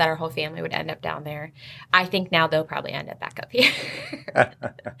convinced that our whole family would end up down there. I think now they'll probably end up back up here.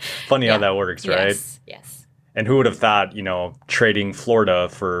 Funny how that works, right? Yes. And who would have thought, trading Florida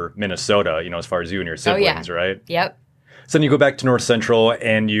for Minnesota, as far as you and your siblings, right? Yep. So then you go back to North Central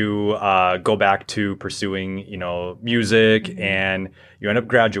and you go back to pursuing, music, and you end up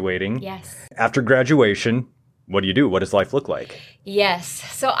graduating. Yes. After graduation, what do you do? What does life look like? Yes.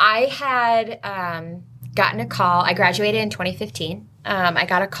 So I had gotten a call. I graduated in 2015. I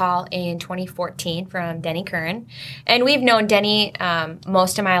got a call in 2014 from Denny Curran. And we've known Denny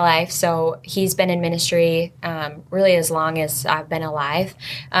most of my life. So he's been in ministry really as long as I've been alive.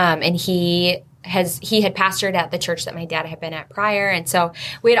 And he had pastored at the church that my dad had been at prior. And so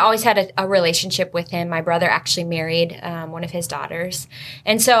we had always had a relationship with him. My brother actually married one of his daughters.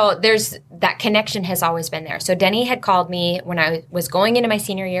 And so that connection has always been there. So Denny had called me when I was going into my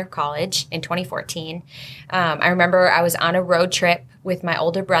senior year of college in 2014. I remember I was on a road trip with my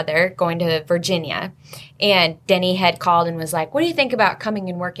older brother going to Virginia. And Denny had called and was like, what do you think about coming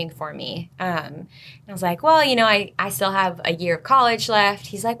and working for me? And I was like, well, I still have a year of college left.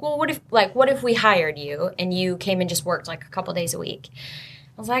 He's like, well, what if we hired you and you came and just worked like a couple days a week?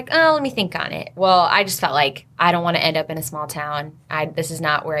 I was like, oh, let me think on it. Well, I just felt like I don't want to end up in a small town. This is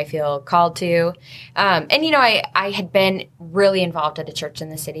not where I feel called to. I had been really involved at a church in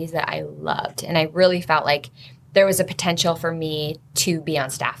the cities that I loved. And I really felt like there was a potential for me to be on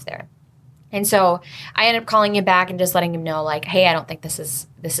staff there. And so I ended up calling him back and just letting him know, like, hey, I don't think this is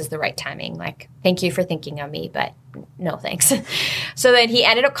the right timing. Like, thank you for thinking of me, but no thanks. So then he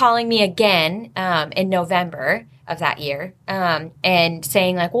ended up calling me again in November of that year and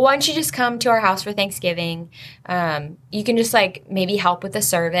saying, like, well, why don't you just come to our house for Thanksgiving? You can just, like, maybe help with the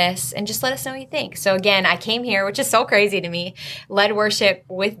service and just let us know what you think. So, again, I came here, which is so crazy to me, led worship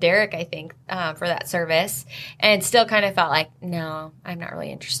with Derek, I think, for that service, and still kind of felt like, no, I'm not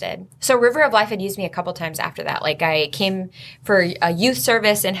really interested. So River of Life had used me a couple times after that. Like, I came for a youth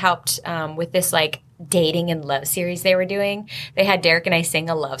service and helped with this, like, dating and love series they were doing. They had Derek and I sing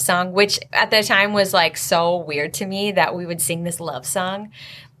a love song, which at the time was like so weird to me that we would sing this love song.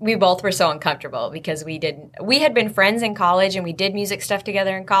 We both were so uncomfortable because we had been friends in college and we did music stuff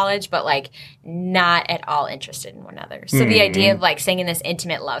together in college, but like not at all interested in one another. So the idea of like singing this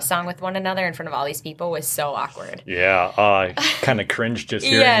intimate love song with one another in front of all these people was so awkward. Yeah. I kind of cringed just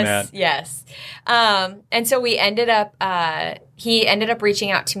hearing that. Yes. And so we ended up, he ended up reaching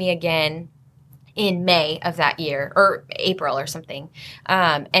out to me again in May of that year, or April or something,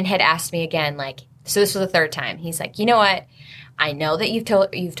 and had asked me again, like, so this was the third time. He's like, you know what? I know that you've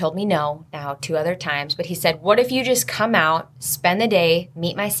told me no now 2 other times, but he said, what if you just come out, spend the day,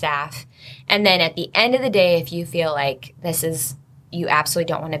 meet my staff, and then at the end of the day, if you feel like you absolutely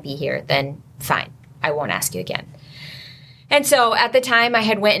don't want to be here, then fine, I won't ask you again. And so at the time, I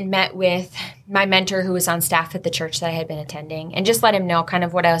had went and met with my mentor who was on staff at the church that I had been attending and just let him know kind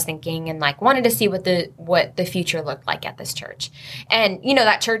of what I was thinking and like wanted to see what the future looked like at this church. And,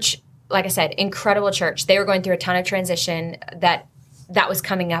 that church, like I said, incredible church. They were going through a ton of transition that was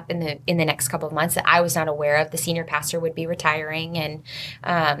coming up in the next couple of months that I was not aware of. The senior pastor would be retiring,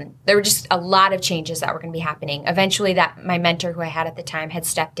 and there were just a lot of changes that were going to be happening. Eventually, that my mentor, who I had at the time, had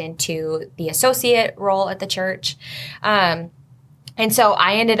stepped into the associate role at the church. And so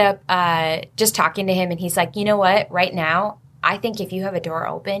I ended up just talking to him, and he's like, you know what? Right now, I think if you have a door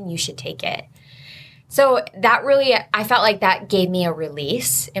open, you should take it. So that really, I felt like that gave me a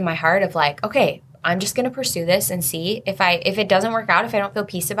release in my heart of like, okay, I'm just going to pursue this and see if it doesn't work out, if I don't feel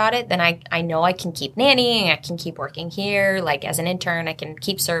peace about it, then I know I can keep nannying, I can keep working here, like as an intern, I can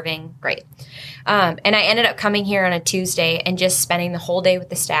keep serving. Great. And I ended up coming here on a Tuesday and just spending the whole day with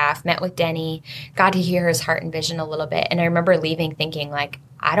the staff, met with Denny, got to hear his heart and vision a little bit. And I remember leaving thinking like,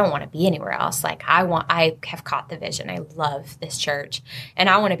 I don't want to be anywhere else. Like I have caught the vision. I love this church and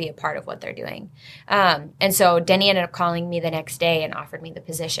I want to be a part of what they're doing. And so Denny ended up calling me the next day and offered me the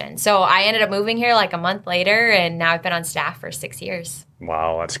position. So I ended up moving here like a month later, and now I've been on staff for 6 years.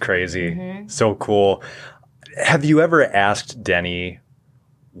 Wow, that's crazy. So cool. Have you ever asked Denny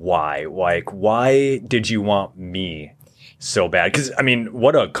why? Like, why did you want me so bad? Because, I mean,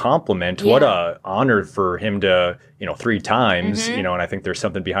 what a compliment. What a honor for him to, 3 times, and I think there's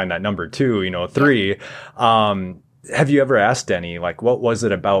something behind that number too, 3. Have you ever asked Denny, like, what was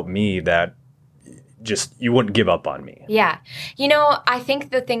it about me that just you wouldn't give up on me? Yeah. I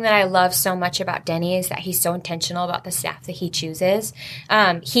think the thing that I love so much about Denny is that he's so intentional about the staff that he chooses.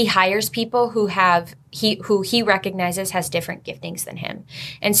 He hires people who he recognizes has different giftings than him.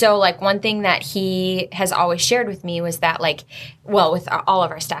 And so like one thing that he has always shared with me was that with all of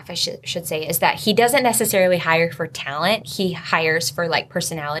our staff, I should say, is that he doesn't necessarily hire for talent. He hires for like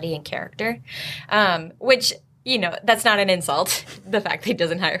personality and character, which that's not an insult, the fact that he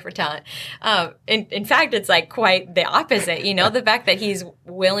doesn't hire for talent. In fact, it's like quite the opposite, the fact that he's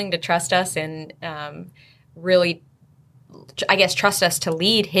willing to trust us and really, I guess, trust us to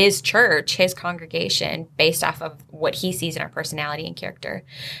lead his church, his congregation, based off of what he sees in our personality and character.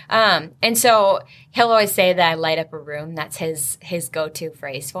 And so he'll always say that I light up a room. That's his go-to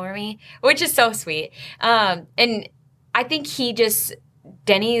phrase for me, which is so sweet. And I think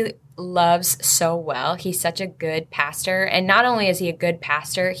Denny loves so well. He's such a good pastor. And not only is he a good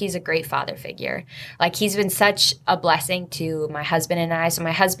pastor, he's a great father figure. Like he's been such a blessing to my husband and I. So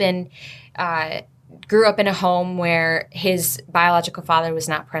my husband grew up in a home where his biological father was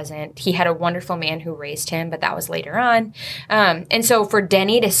not present. He had a wonderful man who raised him, but that was later on. And so for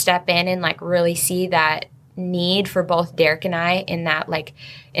Denny to step in and like really see that need for both Derek and I in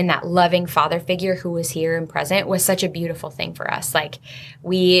that loving father figure who was here and present was such a beautiful thing for us. Like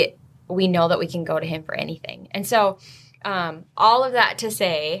we know that we can go to him for anything. And so all of that to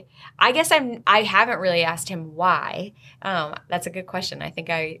say, I guess I haven't really asked him why. That's a good question. I think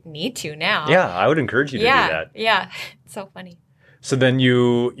I need to now. Yeah, I would encourage you to do that. Yeah. It's so funny. So then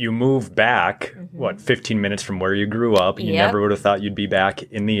you move back, 15 minutes from where you grew up. You never would have thought you'd be back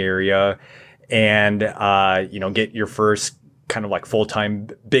in the area and, get your first kind of like full-time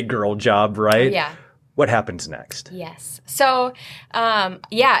big girl job, right? Yeah. What happens next? Yes. So,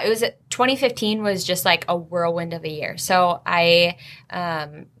 it was 2015 was just like a whirlwind of a year. So I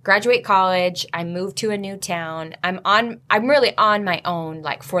graduate college. I moved to a new town. I'm really on my own,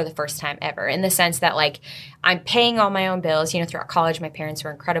 like for the first time ever, in the sense that like I'm paying all my own bills. Throughout college, my parents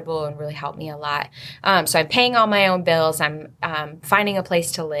were incredible and really helped me a lot. So I'm paying all my own bills. I'm finding a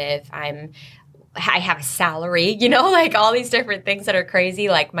place to live. I have a salary, like all these different things that are crazy.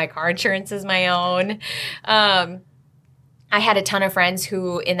 Like my car insurance is my own. I had a ton of friends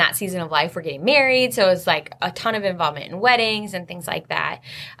who in that season of life were getting married. So it was like a ton of involvement in weddings and things like that.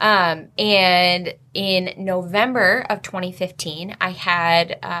 And in November of 2015,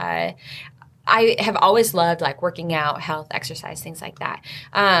 I have always loved like working out, health, exercise, things like that.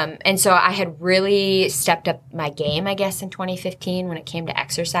 And so I had really stepped up my game, I guess, in 2015 when it came to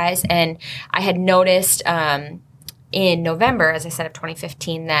exercise. And I had noticed in November, as I said, of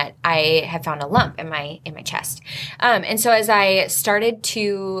 2015, that I had found a lump in my chest. And so as I started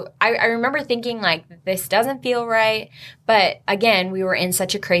to, I remember thinking like, this doesn't feel right. But again, we were in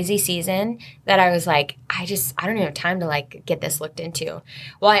such a crazy season that I was like, I don't even have time to like get this looked into.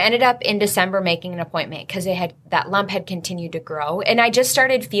 Well, I ended up in December making an appointment because that lump had continued to grow. And I just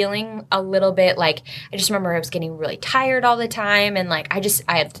started feeling a little bit like, I just remember I was getting really tired all the time. And like, I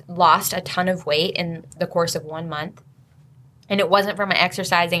had lost a ton of weight in the course of 1 month. And it wasn't from my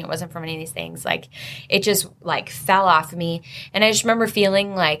exercising. It wasn't from any of these things. Like, it just like fell off me. And I just remember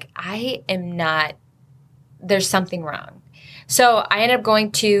feeling like there's something wrong. So I ended up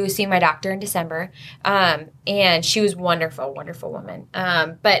going to see my doctor in December, and she was wonderful, wonderful woman.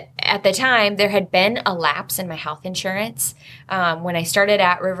 But at the time, there had been a lapse in my health insurance. When I started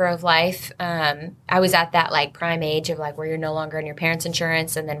at River of Life, I was at that like prime age of like where you're no longer on your parents'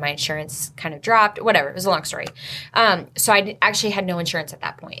 insurance, and then my insurance kind of dropped. Whatever, it was a long story. So I actually had no insurance at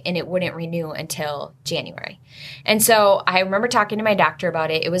that point, and it wouldn't renew until January. And so I remember talking to my doctor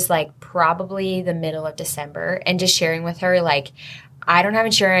about it. It was like probably the middle of December, and just sharing with her like, I don't have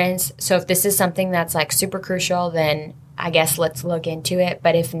insurance, so if this is something that's like super crucial, then I guess let's look into it.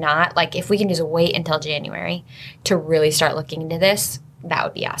 But if not, like if we can just wait until January to really start looking into this, that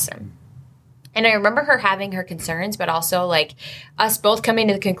would be awesome. And I remember her having her concerns, but also like us both coming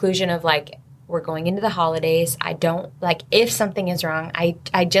to the conclusion of like, we're going into the holidays. I don't like, if something is wrong,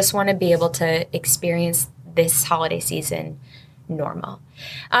 I just want to be able to experience this holiday season normal.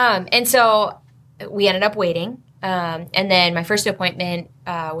 And so we ended up waiting. And then my first appointment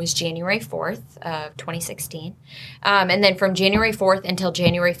was January 4th of 2016. And then from January 4th until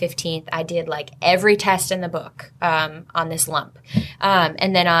January 15th, I did like every test in the book on this lump.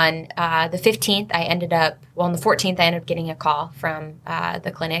 And then on the 15th, on the 14th, I ended up getting a call from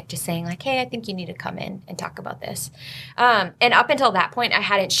the clinic just saying like, hey, I think you need to come in and talk about this. And up until that point, I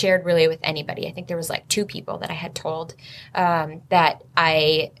hadn't shared really with anybody. I think there was like 2 people that I had told that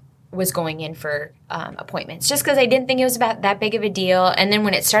I was going in for appointments just because I didn't think it was about that big of a deal. And then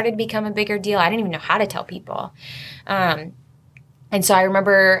when it started to become a bigger deal, I didn't even know how to tell people. And so I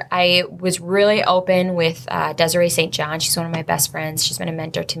remember I was really open with Desiree St. John. She's one of my best friends. She's been a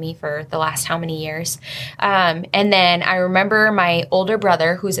mentor to me for the last how many years. And then I remember my older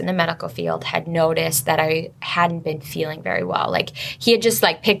brother, who's in the medical field, had noticed that I hadn't been feeling very well. Like he had just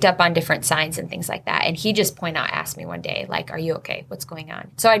like picked up on different signs and things like that. And he just asked me one day, like, are you okay? What's going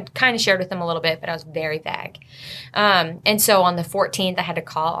on? So I kind of shared with him a little bit, but I was very vague. And so on the 14th, I had to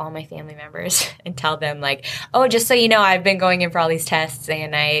call all my family members and tell them like, oh, just so you know, I've been going in for all these tests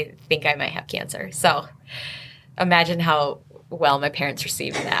and I think I might have cancer. So imagine how well my parents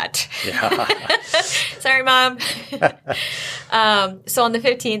received that. Yeah. Sorry, Mom. So on the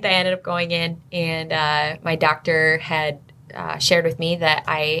 15th, I ended up going in and my doctor had shared with me that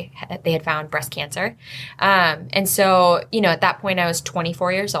they had found breast cancer. And so, at that point I was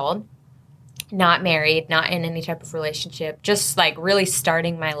 24 years old. Not married, not in any type of relationship, just like really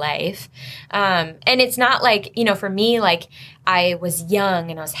starting my life. And it's not like, for me, like I was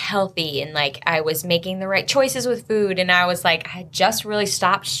young and I was healthy and like I was making the right choices with food. And I was like, I had just really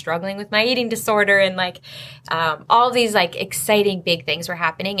stopped struggling with my eating disorder and like all these like exciting big things were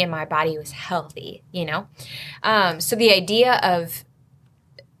happening and my body was healthy, So the idea of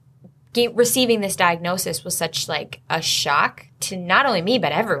receiving this diagnosis was such like a shock to not only me,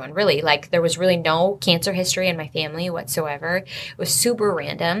 but everyone really. Like there was really no cancer history in my family whatsoever. It was super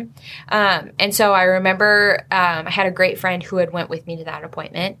random. And so I remember I had a great friend who had went with me to that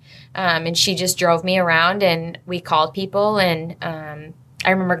appointment. And she just drove me around and we called people. And I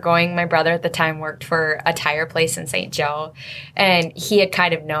remember my brother at the time worked for a tire place in St. Joe. And he had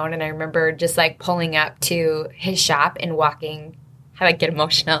kind of known. And I remember just like pulling up to his shop and walking. I like get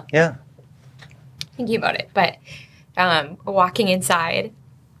emotional. Yeah. Thinking about it. But walking inside,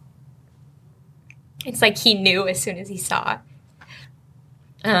 it's like he knew as soon as he saw.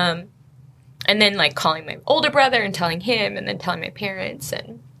 And then like calling my older brother and telling him and then telling my parents.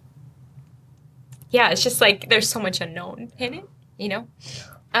 And yeah, it's just like there's so much unknown in it,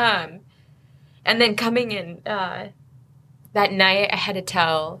 And then coming in that night, I had to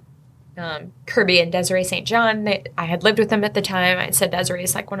tell Kirby and Desiree St. John. I had lived with them at the time. I said Desiree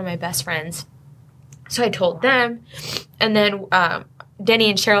is like one of my best friends. So I told them. And then Denny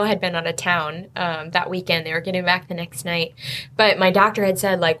and Cheryl had been out of town that weekend. They were getting back the next night. But my doctor had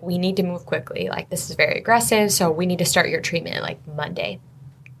said, like, we need to move quickly. Like, this is very aggressive, so we need to start your treatment, like, Monday.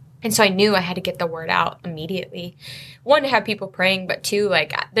 And so I knew I had to get the word out immediately. One, to have people praying, but two,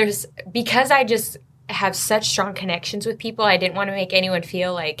 like, because I just have such strong connections with people, I didn't want to make anyone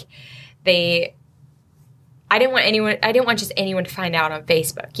feel like I didn't want just anyone to find out on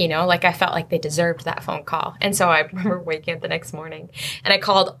Facebook, like I felt like they deserved that phone call. And so I remember waking up the next morning and I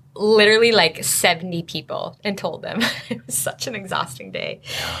called literally like 70 people and told them. It was such an exhausting day.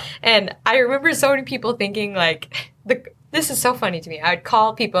 And I remember so many people thinking like, this is so funny to me. I would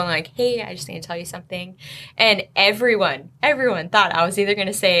call people and like, hey, I just need to tell you something. And everyone thought I was either going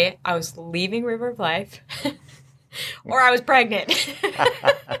to say I was leaving River of Life or I was pregnant.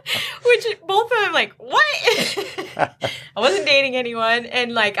 Which both of them like, what? I wasn't dating anyone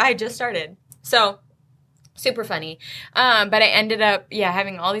and like I just started. So super funny. But I ended up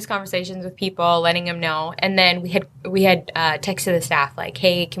having all these conversations with people, letting them know. And then we had texted the staff like,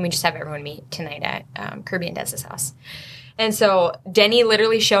 hey, can we just have everyone meet tonight at Kirby and Des's house? And so Denny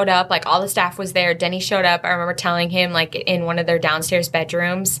literally showed up, like all the staff was there. Denny showed up. I remember telling him like in one of their downstairs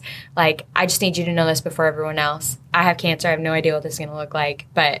bedrooms, like, I just need you to know this before everyone else. I have cancer. I have no idea what this is going to look like,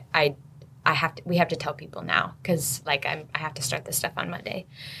 but we have to tell people now because like I have to start this stuff on Monday.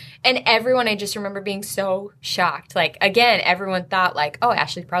 And everyone, I just remember being so shocked. Like, again, everyone thought like, oh,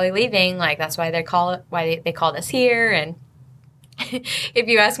 Ashley's probably leaving. Like, that's why they called us here. And if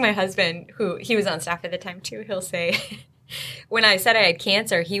you ask my husband, who he was on staff at the time too, he'll say, when I said I had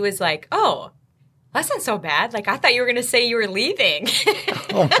cancer, he was like, oh, that's not so bad. Like, I thought you were going to say you were leaving.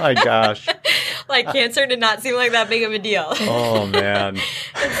 Oh, my gosh. Like, cancer did not seem like that big of a deal. Oh, man.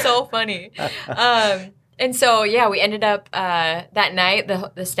 It's so funny. And so, we ended up that night,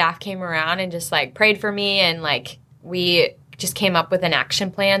 the staff came around and just, like, prayed for me. And, like, we just came up with an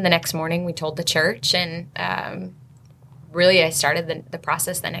action plan. The next morning we told the church, and really I started the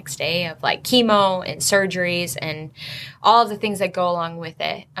process the next day of like chemo and surgeries and all of the things that go along with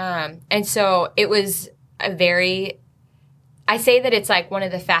it. And so it was I say that it's like one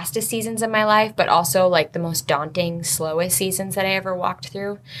of the fastest seasons of my life, but also like the most daunting, slowest seasons that I ever walked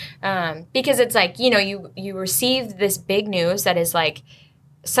through. Because it's like, you receive this big news that is like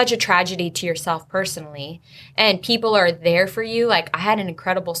such a tragedy to yourself personally, and people are there for you. Like I had an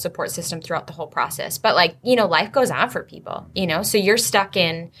incredible support system throughout the whole process, but like, life goes on for people, so you're stuck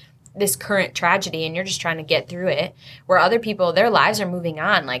in this current tragedy and you're just trying to get through it, where other people, their lives are moving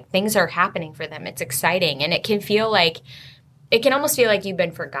on. Like things are happening for them. It's exciting. And it can almost feel like you've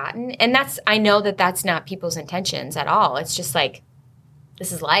been forgotten. And I know that that's not people's intentions at all. It's just like,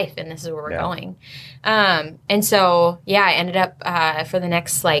 this is life and this is where we're going. And so, I ended up for the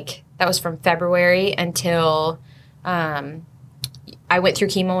next, that was from February until I went through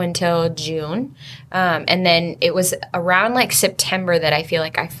chemo until June. And then it was around September that I feel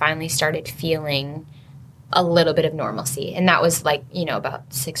like I finally started feeling a little bit of normalcy. And that was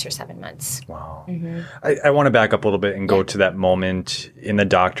about 6 or 7 months. Wow. Mm-hmm. I want to back up a little bit and go to that moment in the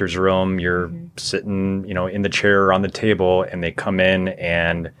doctor's room. You're sitting, in the chair or on the table, and they come in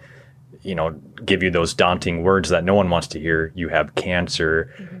and, give you those daunting words that no one wants to hear. You have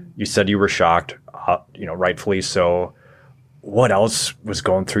cancer. Mm-hmm. You said you were shocked, rightfully so. What else was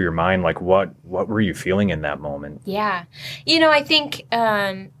going through your mind? Like what were you feeling in that moment? Yeah. I think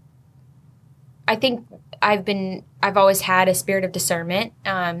I've always had a spirit of discernment,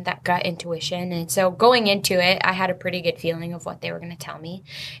 that gut intuition. And so going into it, I had a pretty good feeling of what they were going to tell me.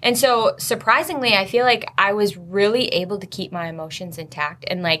 And so surprisingly, I feel like I was really able to keep my emotions intact,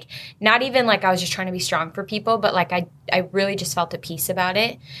 and not even I was just trying to be strong for people, but I really just felt at peace about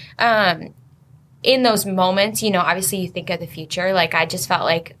it. In those moments, obviously you think of the future. I just felt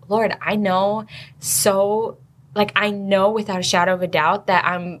like, Lord, I know without a shadow of a doubt that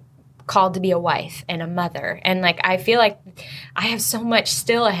I'm called to be a wife and a mother. And I feel like I have so much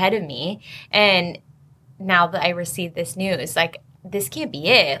still ahead of me. And now that I received this news, this can't be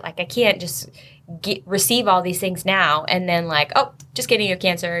it. I can't just receive all these things now and then just getting your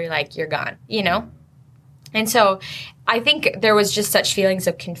cancer, you're gone, And so I think there was just such feelings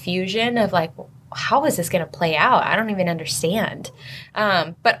of confusion of how is this going to play out? I don't even understand.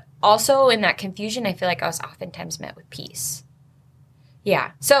 But also in that confusion, I feel like I was oftentimes met with peace.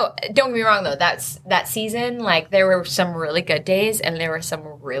 Yeah. So don't get me wrong though. That season, there were some really good days and there were some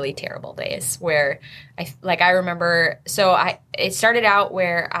really terrible days where I remember, it started out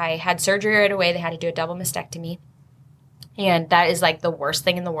where I had surgery right away. They had to do a double mastectomy. And that is the worst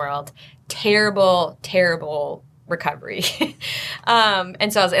thing in the world. Terrible, terrible recovery.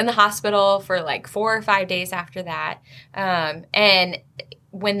 And so I was in the hospital for 4 or 5 days after that. And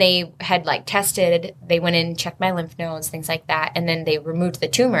when they had tested, they went in and checked my lymph nodes, things like that. And then they removed the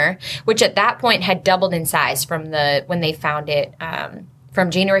tumor, which at that point had doubled in size from when they found it,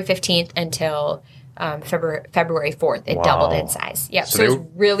 from January 15th until February 4th. It doubled in size. Yep. So it was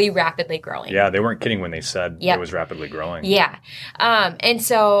really rapidly growing. Yeah. They weren't kidding when they said it was rapidly growing. Yeah. And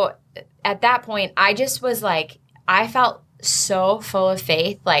so at that point, I just was I felt so full of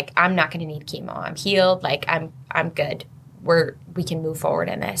faith. I'm not going to need chemo. I'm healed. I'm good. We can move forward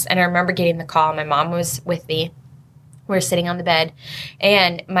in this. And I remember getting the call. My mom was with me. We were sitting on the bed,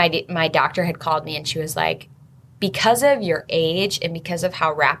 and my doctor had called me, and she was like, because of your age and because of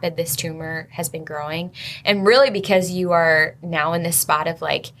how rapid this tumor has been growing, and really because you are now in this spot of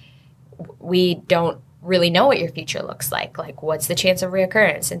we don't really know what your future looks like. What's the chance of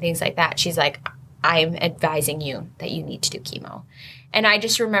reoccurrence and things like that. She's like, I'm advising you that you need to do chemo. And I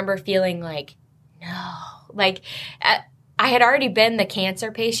just remember feeling no, I had already been the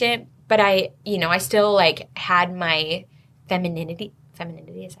cancer patient, but I still had my femininity.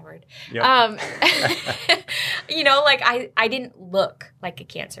 Femininity is that word? Yep. I didn't look like a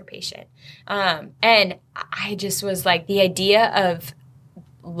cancer patient. And I just was the idea of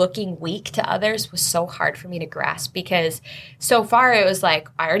looking weak to others was so hard for me to grasp, because so far it was I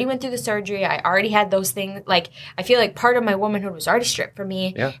already went through the surgery. I already had those things. I feel like part of my womanhood was already stripped from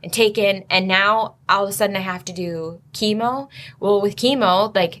me and taken. And now all of a sudden I have to do chemo. Well, with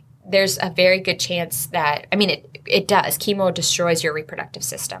chemo, there's a very good chance that, it does. Chemo destroys your reproductive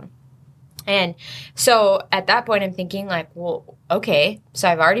system. And so at that point I'm thinking well, okay, so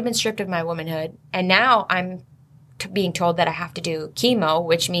I've already been stripped of my womanhood, and now I'm being told that I have to do chemo,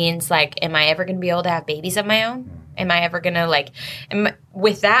 which means am I ever going to be able to have babies of my own? Am I ever going to am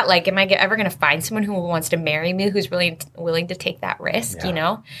I ever going to find someone who wants to marry me, who's really willing to take that risk,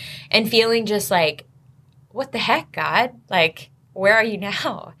 And feeling just what the heck, God? Like, where are you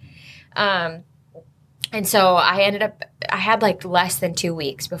now? And so I had like less than 2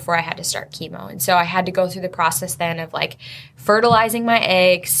 weeks before I had to start chemo. And so I had to go through the process then of like fertilizing my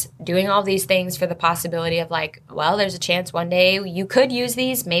eggs, doing all these things for the possibility of like, well, there's a chance one day you could use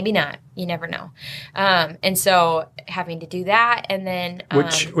these, maybe not. You never know. And so having to do that and then...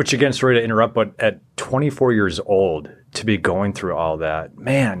 Which again, sorry to interrupt, but at 24 years old to be going through all that,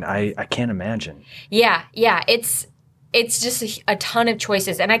 man, I can't imagine. Yeah. It's just a ton of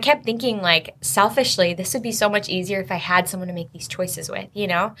choices. And I kept thinking, like, selfishly, this would be so much easier if I had someone to make these choices with, you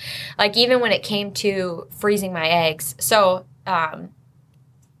know? Like, even when it came to freezing my eggs. So, back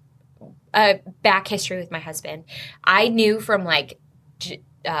history with my husband. I knew from, like,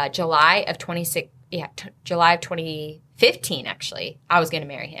 July of 2015, actually, I was going to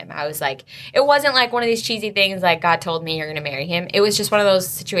marry him. I was like, it wasn't like one of these cheesy things like God told me you're going to marry him. It was just one of those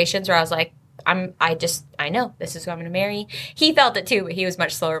situations where I was like, I know this is who I'm going to marry. He felt it too, but he was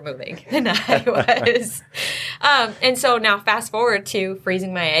much slower moving than I was. And so now fast forward to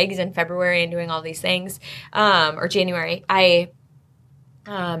freezing my eggs in February and doing all these things, or January. I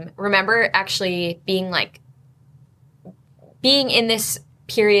remember actually being in this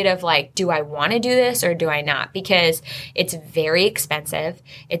period of like, do I want to do this or do I not? Because it's very expensive.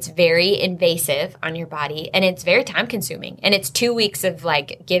 It's very invasive on your body and it's very time consuming. And it's 2 weeks of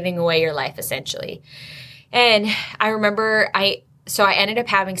like giving away your life essentially. And I remember I ended up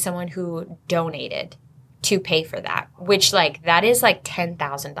having someone who donated to pay for that, which like that is like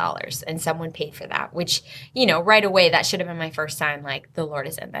 $10,000 and someone paid for that, which, you know, right away that should have been my first sign like the Lord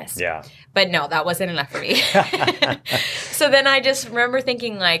is in this. Yeah. But no, that wasn't enough for me. So then I just remember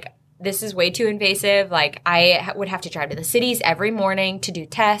thinking like, this is way too invasive. Like I would have to drive to the cities every morning to do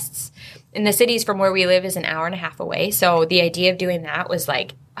tests. And the cities from where we live is an hour and a half away. So the idea of doing that was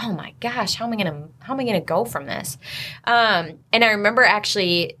like, oh my gosh, how am I going to go from this? And I remember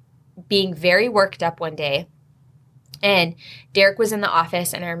actually being very worked up one day and Derek was in the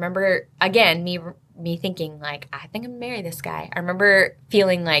office and I remember again me thinking like I think I'm gonna marry this guy. I remember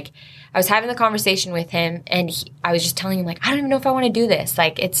feeling like I was having the conversation with him and I was just telling him like I don't even know if I want to do this,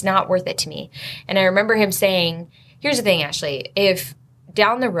 like it's not worth it to me. And I remember him saying, here's the thing, Ashley, if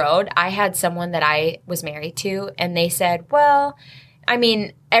down the road I had someone that I was married to and they said, well, I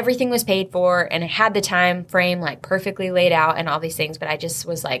mean, everything was paid for and it had the time frame like perfectly laid out and all these things, but I just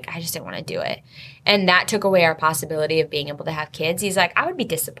was like, I just didn't want to do it. And that took away our possibility of being able to have kids. He's like, I would be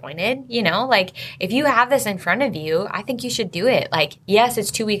disappointed, you know, like if you have this in front of you, I think you should do it. Like, yes,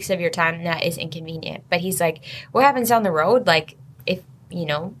 it's 2 weeks of your time that is inconvenient, but he's like, what happens down the road? Like if, you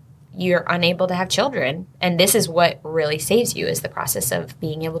know, you're unable to have children and this is what really saves you is the process of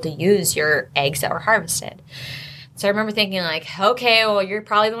being able to use your eggs that were harvested. So I remember thinking like, okay, well, you're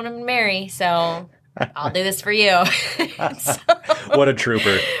probably the one I'm going to marry, so I'll do this for you. What a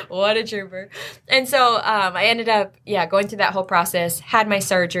trooper. What a trooper. And so I ended up, going through that whole process, had my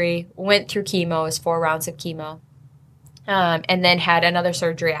surgery, went through chemo, it was 4 rounds of chemo, and then had another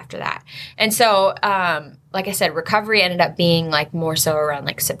surgery after that. And so, like I said, recovery ended up being like more so around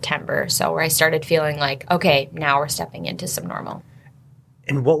like September. So where I started feeling like, okay, now we're stepping into some normal.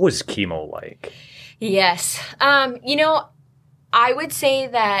 And what was chemo like? Yes. You know, I would say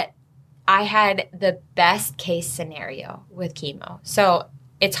that I had the best case scenario with chemo. So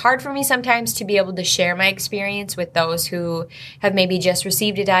it's hard for me sometimes to be able to share my experience with those who have maybe just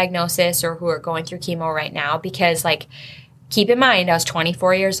received a diagnosis or who are going through chemo right now because, like, keep in mind, I was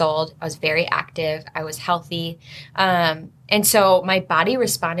 24 years old. I was very active. I was healthy. And so my body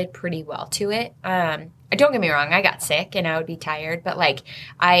responded pretty well to it. Don't get me wrong. I got sick and I would be tired, but, like,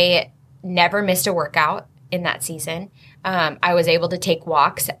 I never missed a workout in that season. I was able to take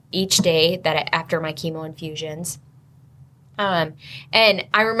walks each day after my chemo infusions. And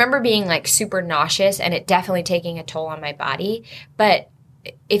I remember being like super nauseous and it definitely taking a toll on my body. But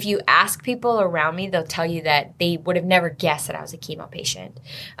if you ask people around me, they'll tell you that they would have never guessed that I was a chemo patient.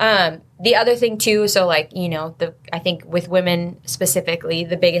 The other thing too, so like, you know, I think with women specifically,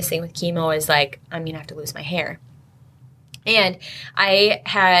 the biggest thing with chemo is like, I'm going to have to lose my hair. And I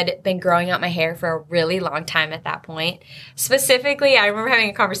had been growing out my hair for a really long time at that point. Specifically, I remember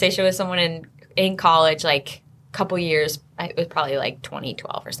having a conversation with someone in college, like a couple years. It was probably like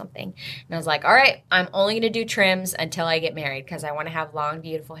 2012 or something. And I was like, all right, I'm only going to do trims until I get married because I want to have long,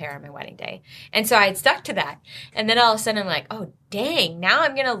 beautiful hair on my wedding day. And so I had stuck to that. And then all of a sudden I'm like, oh, dang, now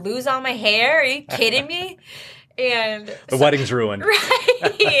I'm going to lose all my hair? Are you kidding me? And the wedding's ruined.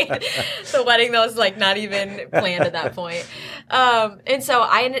 Right. The wedding that was like not even planned at that point. And so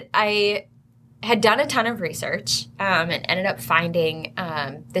I had done a ton of research and ended up finding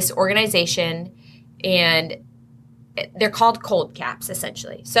this organization. and they're called cold caps,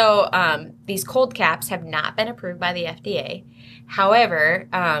 essentially. So these cold caps have not been approved by the FDA. However,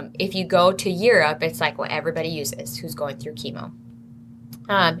 if you go to Europe, it's like what everybody uses who's going through chemo.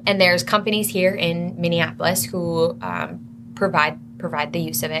 And there's companies here in Minneapolis who provide the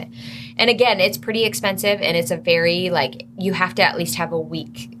use of it. And again, it's pretty expensive, and it's a very, like, you have to at least have a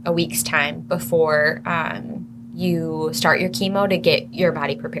week's time before you start your chemo to get your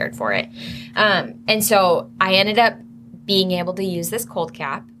body prepared for it. And so I ended up being able to use this cold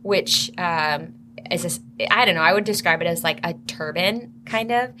cap, which I don't know, I would describe it as like a turban,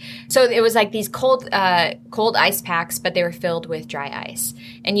 kind of. So it was like these cold ice packs, but they were filled with dry ice.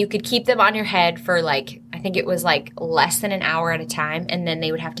 And you could keep them on your head for like, I think it was like less than an hour at a time, and then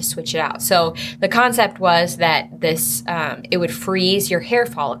they would have to switch it out. So the concept was that this, it would freeze your hair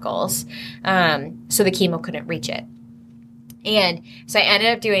follicles, so the chemo couldn't reach it. And so I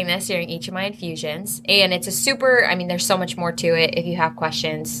ended up doing this during each of my infusions, and it's there's so much more to it. If you have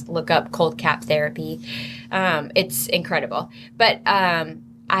questions, look up cold cap therapy. It's incredible. But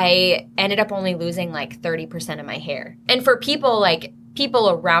I ended up only losing like 30% of my hair. And for people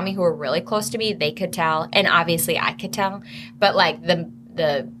around me who were really close to me, they could tell, and obviously I could tell, but like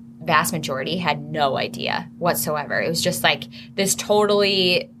the vast majority had no idea whatsoever. It was just like this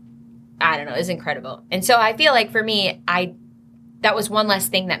totally, I don't know, it was incredible. And so I feel like for me, that was one less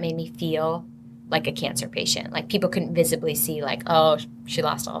thing that made me feel like a cancer patient. Like, people couldn't visibly see, like, oh, she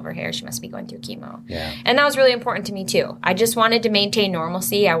lost all of her hair, she must be going through chemo. Yeah. And that was really important to me too. I just wanted to maintain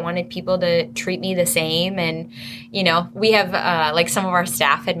normalcy. I wanted people to treat me the same. And, you know, we have, like, some of our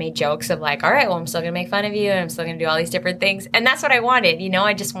staff had made jokes of like, all right, well, I'm still going to make fun of you, and I'm still going to do all these different things. And that's what I wanted. You know,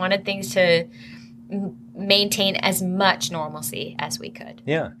 I just wanted things to maintain as much normalcy as we could.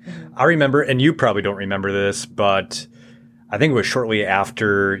 Yeah. Mm-hmm. I remember, and you probably don't remember this, but I think it was shortly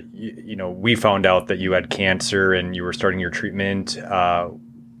after, we found out that you had cancer and you were starting your treatment.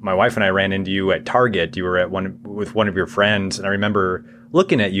 My wife and I ran into you at Target. You were with one of your friends, and I remember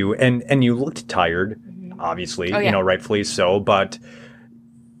looking at you, and you looked tired, obviously, rightfully so, but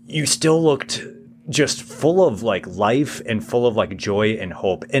you still looked just full of like life and full of like joy and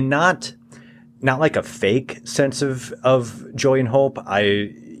hope, and not like a fake sense of joy and hope.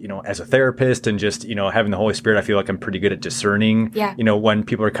 As a therapist and just, having the Holy Spirit, I feel like I'm pretty good at discerning, when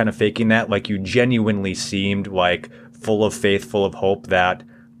people are kind of faking that. Like, you genuinely seemed like full of faith, full of hope that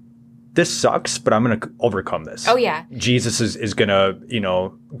this sucks, but I'm going to overcome this. Oh, yeah. Jesus is going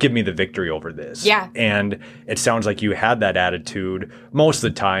to, give me the victory over this. Yeah. And it sounds like you had that attitude most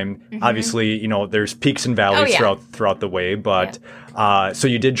of the time. Mm-hmm. Obviously, there's peaks and valleys throughout the way, but so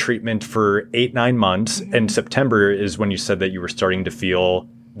you did treatment for 8-9 months, mm-hmm. and September is when you said that you were starting to feel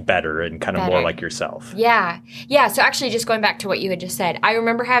better and kind of more like yourself. Yeah. Yeah. So actually, just going back to what you had just said, I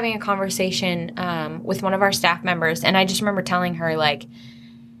remember having a conversation with one of our staff members, and I just remember telling her, like,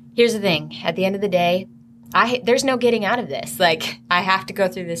 here's the thing. At the end of the day, there's no getting out of this. Like, I have to go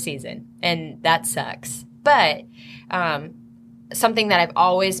through this season, and that sucks. But something that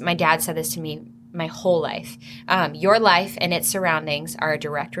my dad said this to me my whole life. Your life and its surroundings are a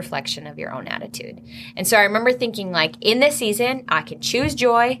direct reflection of your own attitude. And so I remember thinking, like, in this season, I can choose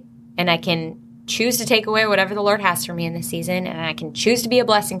joy, and I can choose to take away whatever the Lord has for me in this season, and I can choose to be a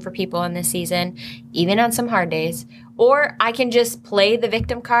blessing for people in this season, even on some hard days, or I can just play the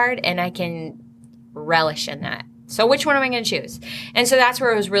victim card, and I can relish in that. So which one am I going to choose? And so that's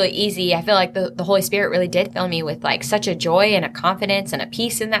where it was really easy. I feel like the Holy Spirit really did fill me with like such a joy and a confidence and a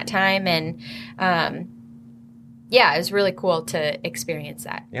peace in that time. And it was really cool to experience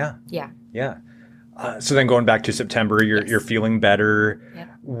that. Yeah. Yeah. Yeah. So then going back to September, you're feeling better. Yep.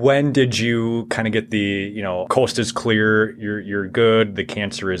 When did you kind of get the, coast is clear, you're good, the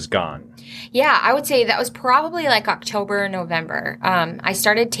cancer is gone? Yeah, I would say that was probably like October, November. I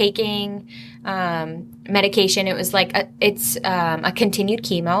started taking medication. It was like a continued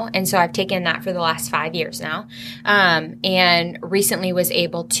chemo. And so I've taken that for the last 5 years now. And recently was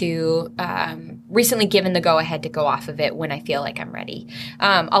able to, recently given the go ahead to go off of it when I feel like I'm ready.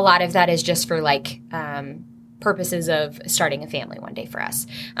 A lot of that is just for like, purposes of starting a family one day for us.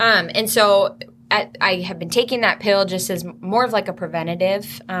 And so I have been taking that pill just as more of like a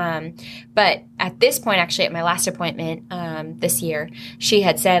preventative. But at this point, actually at my last appointment this year, she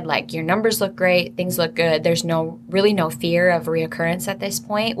had said, like, your numbers look great, things look good. There's really no fear of reoccurrence at this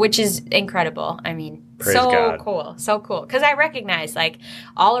point, which is incredible. I mean, Praise God. Cool. So cool. Because I recognize, like,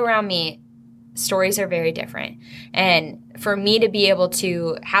 all around me, stories are very different. And for me to be able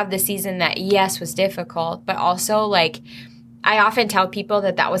to have the season that, yes, was difficult, but also, like, I often tell people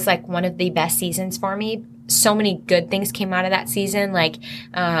that was like one of the best seasons for me. So many good things came out of that season. Like,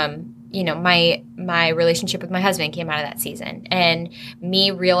 my relationship with my husband came out of that season, and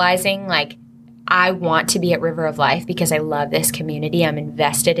me realizing like I want to be at River of Life because I love this community. I'm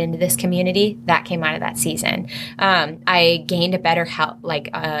invested into this community. That came out of that season. I gained a better health,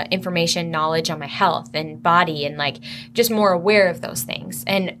 information, knowledge on my health and body, and like just more aware of those things.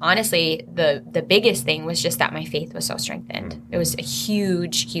 And honestly, the biggest thing was just that my faith was so strengthened. It was a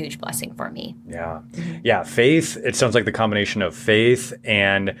huge, huge blessing for me. Yeah. Yeah. Faith, it sounds like the combination of faith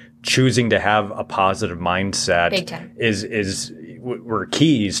and choosing to have a positive mindset Big time. were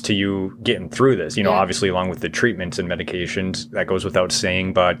keys to you getting through this, obviously along with the treatments and medications, that goes without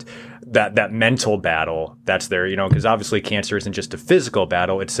saying, but that mental battle that's there, because obviously cancer isn't just a physical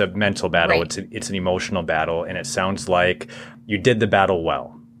battle, it's a mental battle. Right. It's an emotional battle. And it sounds like you did the battle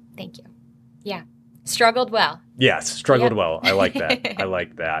well. Thank you. Yeah. Struggled well. Yes. Struggled well. I like that. I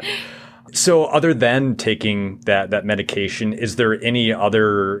like that. So other than taking that medication, is there any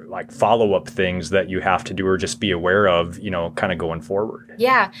other like follow-up things that you have to do or just be aware of, kind of going forward?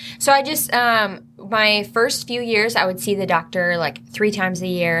 Yeah. So I just, my first few years, I would see the doctor like 3 times a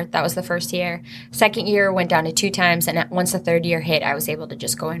year. That was the first year. Second year went down to 2 times. And once the third year hit, I was able to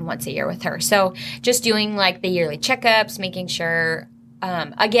just go in once a year with her. So just doing like the yearly checkups, making sure,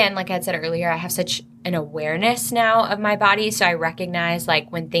 again, like I had said earlier, I have such an awareness now of my body. So I recognize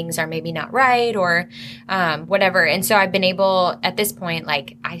like when things are maybe not right or whatever. And so I've been able at this point,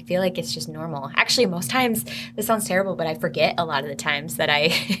 like, I feel like it's just normal. Actually, most times, this sounds terrible, but I forget a lot of the times that I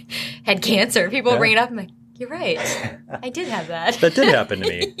had cancer. People bring it up. I'm like, you're right. I did have that. That did happen to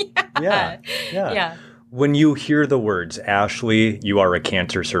me. Yeah. When you hear the words, Ashley, you are a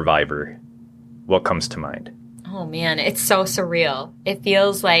cancer survivor, what comes to mind? Oh man, it's so surreal. It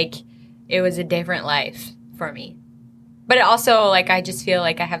feels like it was a different life for me. But it also, like, I just feel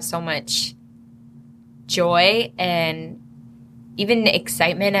like I have so much joy and even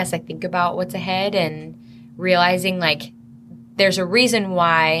excitement as I think about what's ahead and realizing, like, there's a reason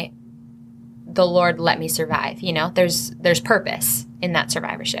why the Lord let me survive, There's purpose in that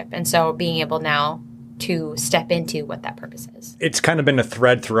survivorship. And so being able now to step into what that purpose is. It's kind of been a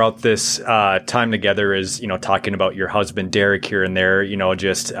thread throughout this time together is, talking about your husband, Derek, here and there,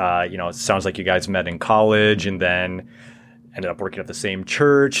 it sounds like you guys met in college and then ended up working at the same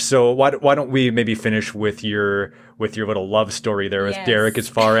church. So why don't we maybe finish with your little love story there with Derek, as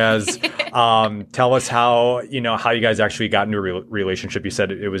far as tell us how you guys actually got into a relationship. You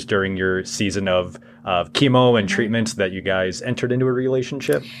said it was during your season of chemo and treatments that you guys entered into a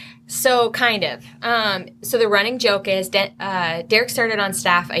relationship. So kind of. So the running joke is Derek started on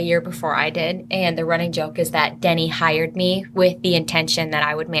staff a year before I did. And the running joke is that Denny hired me with the intention that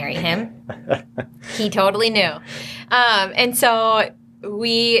I would marry him. He totally knew. And so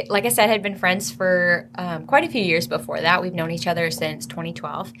we, like I said, had been friends for quite a few years before that. We've known each other since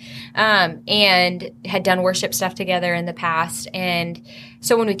 2012 and had done worship stuff together in the past. And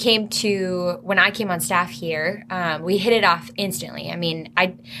so when I came on staff here, we hit it off instantly. I mean,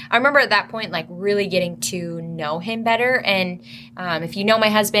 I remember at that point, like, really getting to know him better. And if you know my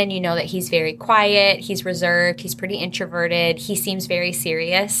husband, you know that he's very quiet, he's reserved, he's pretty introverted, he seems very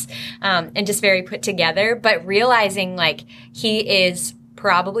serious and just very put together. But realizing, like, he is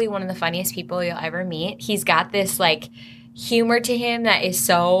probably one of the funniest people you'll ever meet. He's got this, like, humor to him that is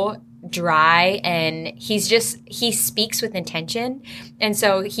so dry, and he speaks with intention, and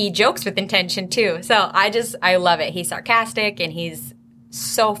so he jokes with intention too. So I love it. He's sarcastic and he's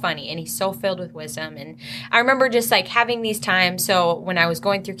so funny and he's so filled with wisdom. And I remember just like having these times. So when I was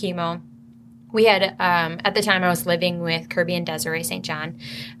going through chemo, we had at the time I was living with Kirby and Desiree St. John.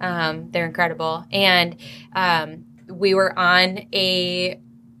 They're incredible, and we were on a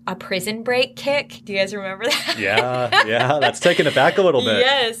prison break kick. Do you guys remember that? Yeah. That's taking it back a little bit.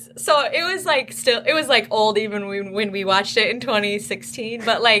 Yes. So it was like old even when we watched it in 2016,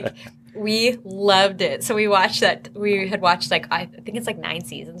 but like we loved it. So we had watched like, I think it's like 9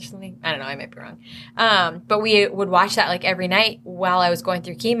 seasons or something. I don't know. I might be wrong. But we would watch that like every night while I was going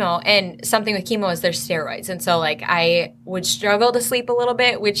through chemo. And something with chemo is there's steroids. And so like I would struggle to sleep a little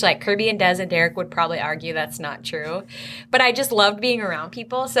bit, which like Kirby and Des and Derek would probably argue that's not true. But I just loved being around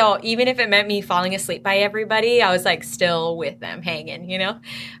people. So even if it meant me falling asleep by everybody, I was like still with them hanging,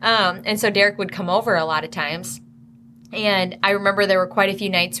 And so Derek would come over a lot of times. And I remember there were quite a few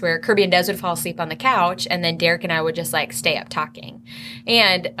nights where Kirby and Des would fall asleep on the couch, and then Derek and I would just like stay up talking.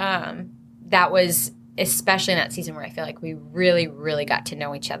 And that was especially in that season where I feel like we really, really got to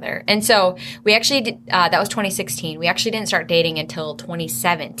know each other. And so we actually did, that was 2016. We actually didn't start dating until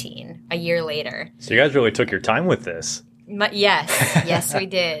 2017, a year later. So you guys really took your time with this. Yes, we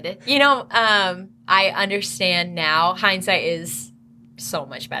did. I understand now. Hindsight is so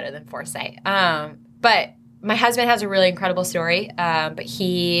much better than foresight. But my husband has a really incredible story, but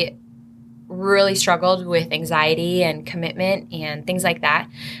he really struggled with anxiety and commitment and things like that.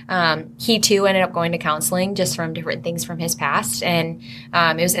 He too ended up going to counseling just from different things from his past. And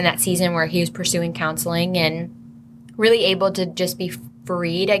it was in that season where he was pursuing counseling and really able to just be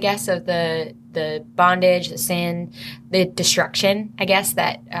freed, I guess, of the bondage, the sin, the destruction, I guess,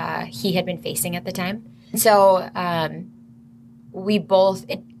 that he had been facing at the time. So we both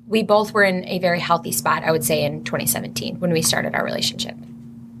were in a very healthy spot, I would say, in 2017 when we started our relationship.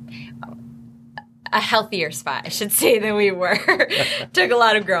 A healthier spot, I should say, than we were. Took a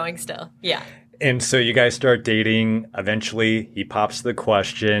lot of growing still. Yeah. And so you guys start dating. Eventually, he pops the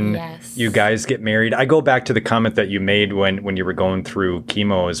question. Yes. You guys get married. I go back to the comment that you made when you were going through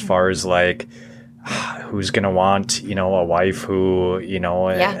chemo as far as like, who's going to want, a wife who,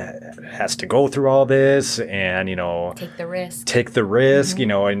 has to go through all this and, take the risk.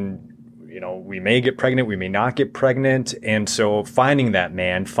 And, we may get pregnant, we may not get pregnant. And so finding that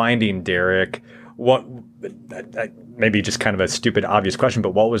man, finding Derek, what maybe just kind of a stupid, obvious question,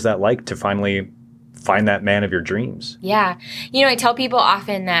 but what was that like to finally find that man of your dreams? Yeah. I tell people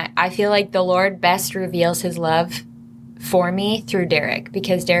often that I feel like the Lord best reveals his love for me through Derek,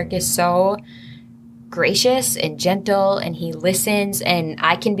 because Derek is so gracious and gentle and he listens, and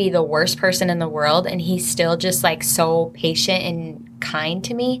I can be the worst person in the world and he's still just like so patient and kind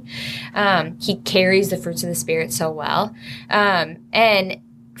to me. He carries the fruits of the Spirit so well. And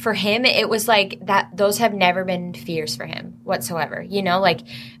for him, it was like that. Those have never been fears for him whatsoever.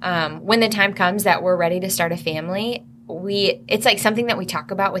 When the time comes that we're ready to start a family, it's like something that we talk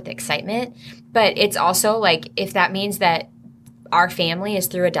about with excitement, but it's also like, if that means that our family is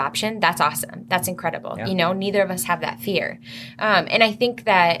through adoption, that's awesome. That's incredible. Yeah. Neither of us have that fear. And I think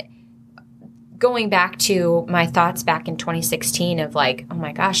that going back to my thoughts back in 2016 of like, oh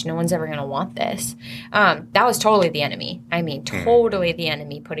my gosh, no one's ever going to want this. That was totally the enemy. I mean, totally the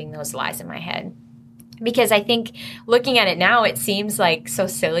enemy putting those lies in my head. Because I think looking at it now, it seems like so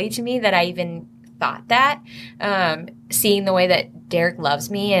silly to me that I even thought that. Seeing the way that Derek loves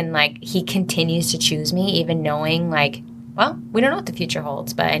me and like he continues to choose me, even knowing like, well, we don't know what the future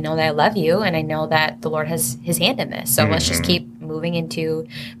holds, but I know that I love you and I know that the Lord has his hand in this. So let's just keep moving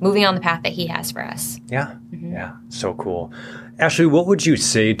on the path that he has for us. Yeah. Mm-hmm. Yeah. So cool. Ashley, what would you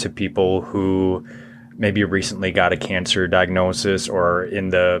say to people who maybe recently got a cancer diagnosis or in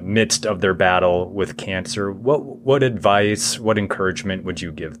the midst of their battle with cancer? What advice, what encouragement would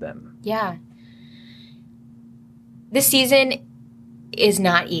you give them? Yeah. This season is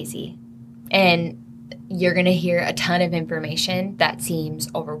not easy. And you're going to hear a ton of information that seems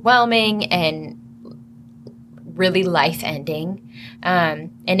overwhelming and really life-ending.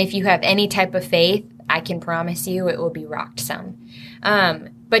 And if you have any type of faith, I can promise you it will be rocked some.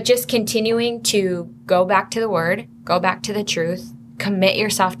 But just continuing to go back to the Word, go back to the truth, commit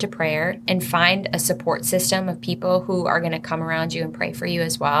yourself to prayer, and find a support system of people who are going to come around you and pray for you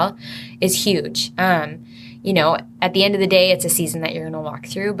as well is huge. At the end of the day, it's a season that you're going to walk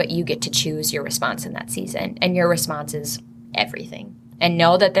through, but you get to choose your response in that season. And your response is everything. And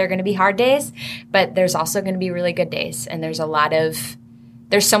know that there are going to be hard days, but there's also going to be really good days. And there's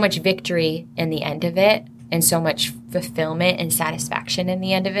so much victory in the end of it and so much fulfillment and satisfaction in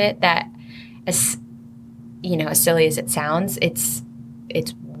the end of it that as silly as it sounds, it's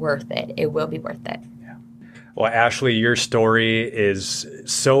worth it. It will be worth it. Well, Ashley, your story is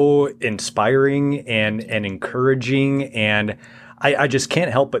so inspiring and encouraging, and I just can't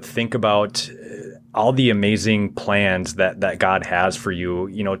help but think about all the amazing plans that God has for you.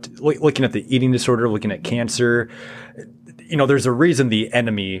 Looking at the eating disorder, looking at cancer, there's a reason the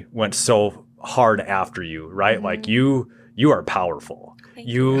enemy went so hard after you, right? Mm-hmm. Like you are powerful.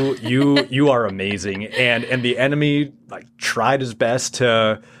 You are amazing, and the enemy like tried his best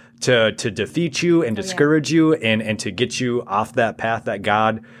to defeat you and discourage you and to get you off that path that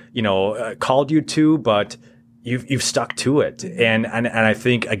God, called you to, but you've stuck to it. And I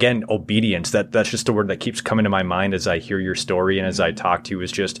think, again, obedience, that's just a word that keeps coming to my mind as I hear your story and as I talk to you,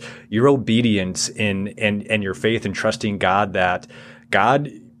 is just your obedience in your faith and trusting God that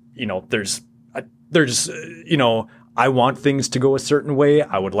God, I want things to go a certain way.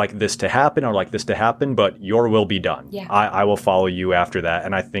 I would like this to happen. I would like this to happen, but your will be done. Yeah. I will follow you after that.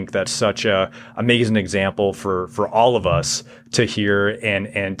 And I think that's such a amazing example for all of us to hear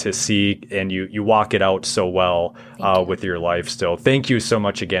and to see. And you walk it out so well with your life still. Thank you so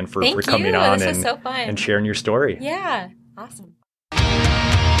much again for coming on this was so fun. And sharing your story. Yeah. Awesome.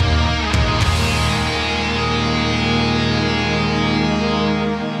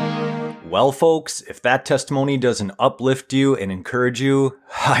 Well, folks, if that testimony doesn't uplift you and encourage you,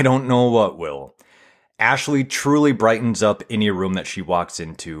 I don't know what will. Ashley truly brightens up any room that she walks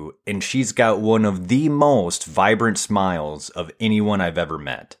into, and she's got one of the most vibrant smiles of anyone I've ever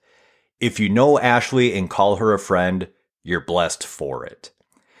met. If you know Ashley and call her a friend, you're blessed for it.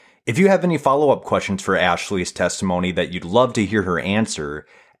 If you have any follow-up questions for Ashley's testimony that you'd love to hear her answer,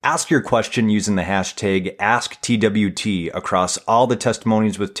 ask your question using the hashtag AskTWT across all the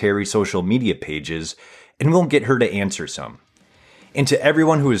Testimonies with Terry social media pages, and we'll get her to answer some. And to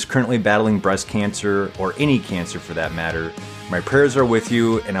everyone who is currently battling breast cancer, or any cancer for that matter, my prayers are with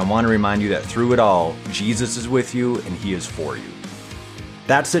you, and I want to remind you that through it all, Jesus is with you and He is for you.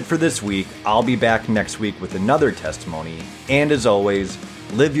 That's it for this week. I'll be back next week with another testimony, and as always,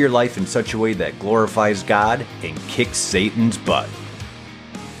 live your life in such a way that glorifies God and kicks Satan's butt.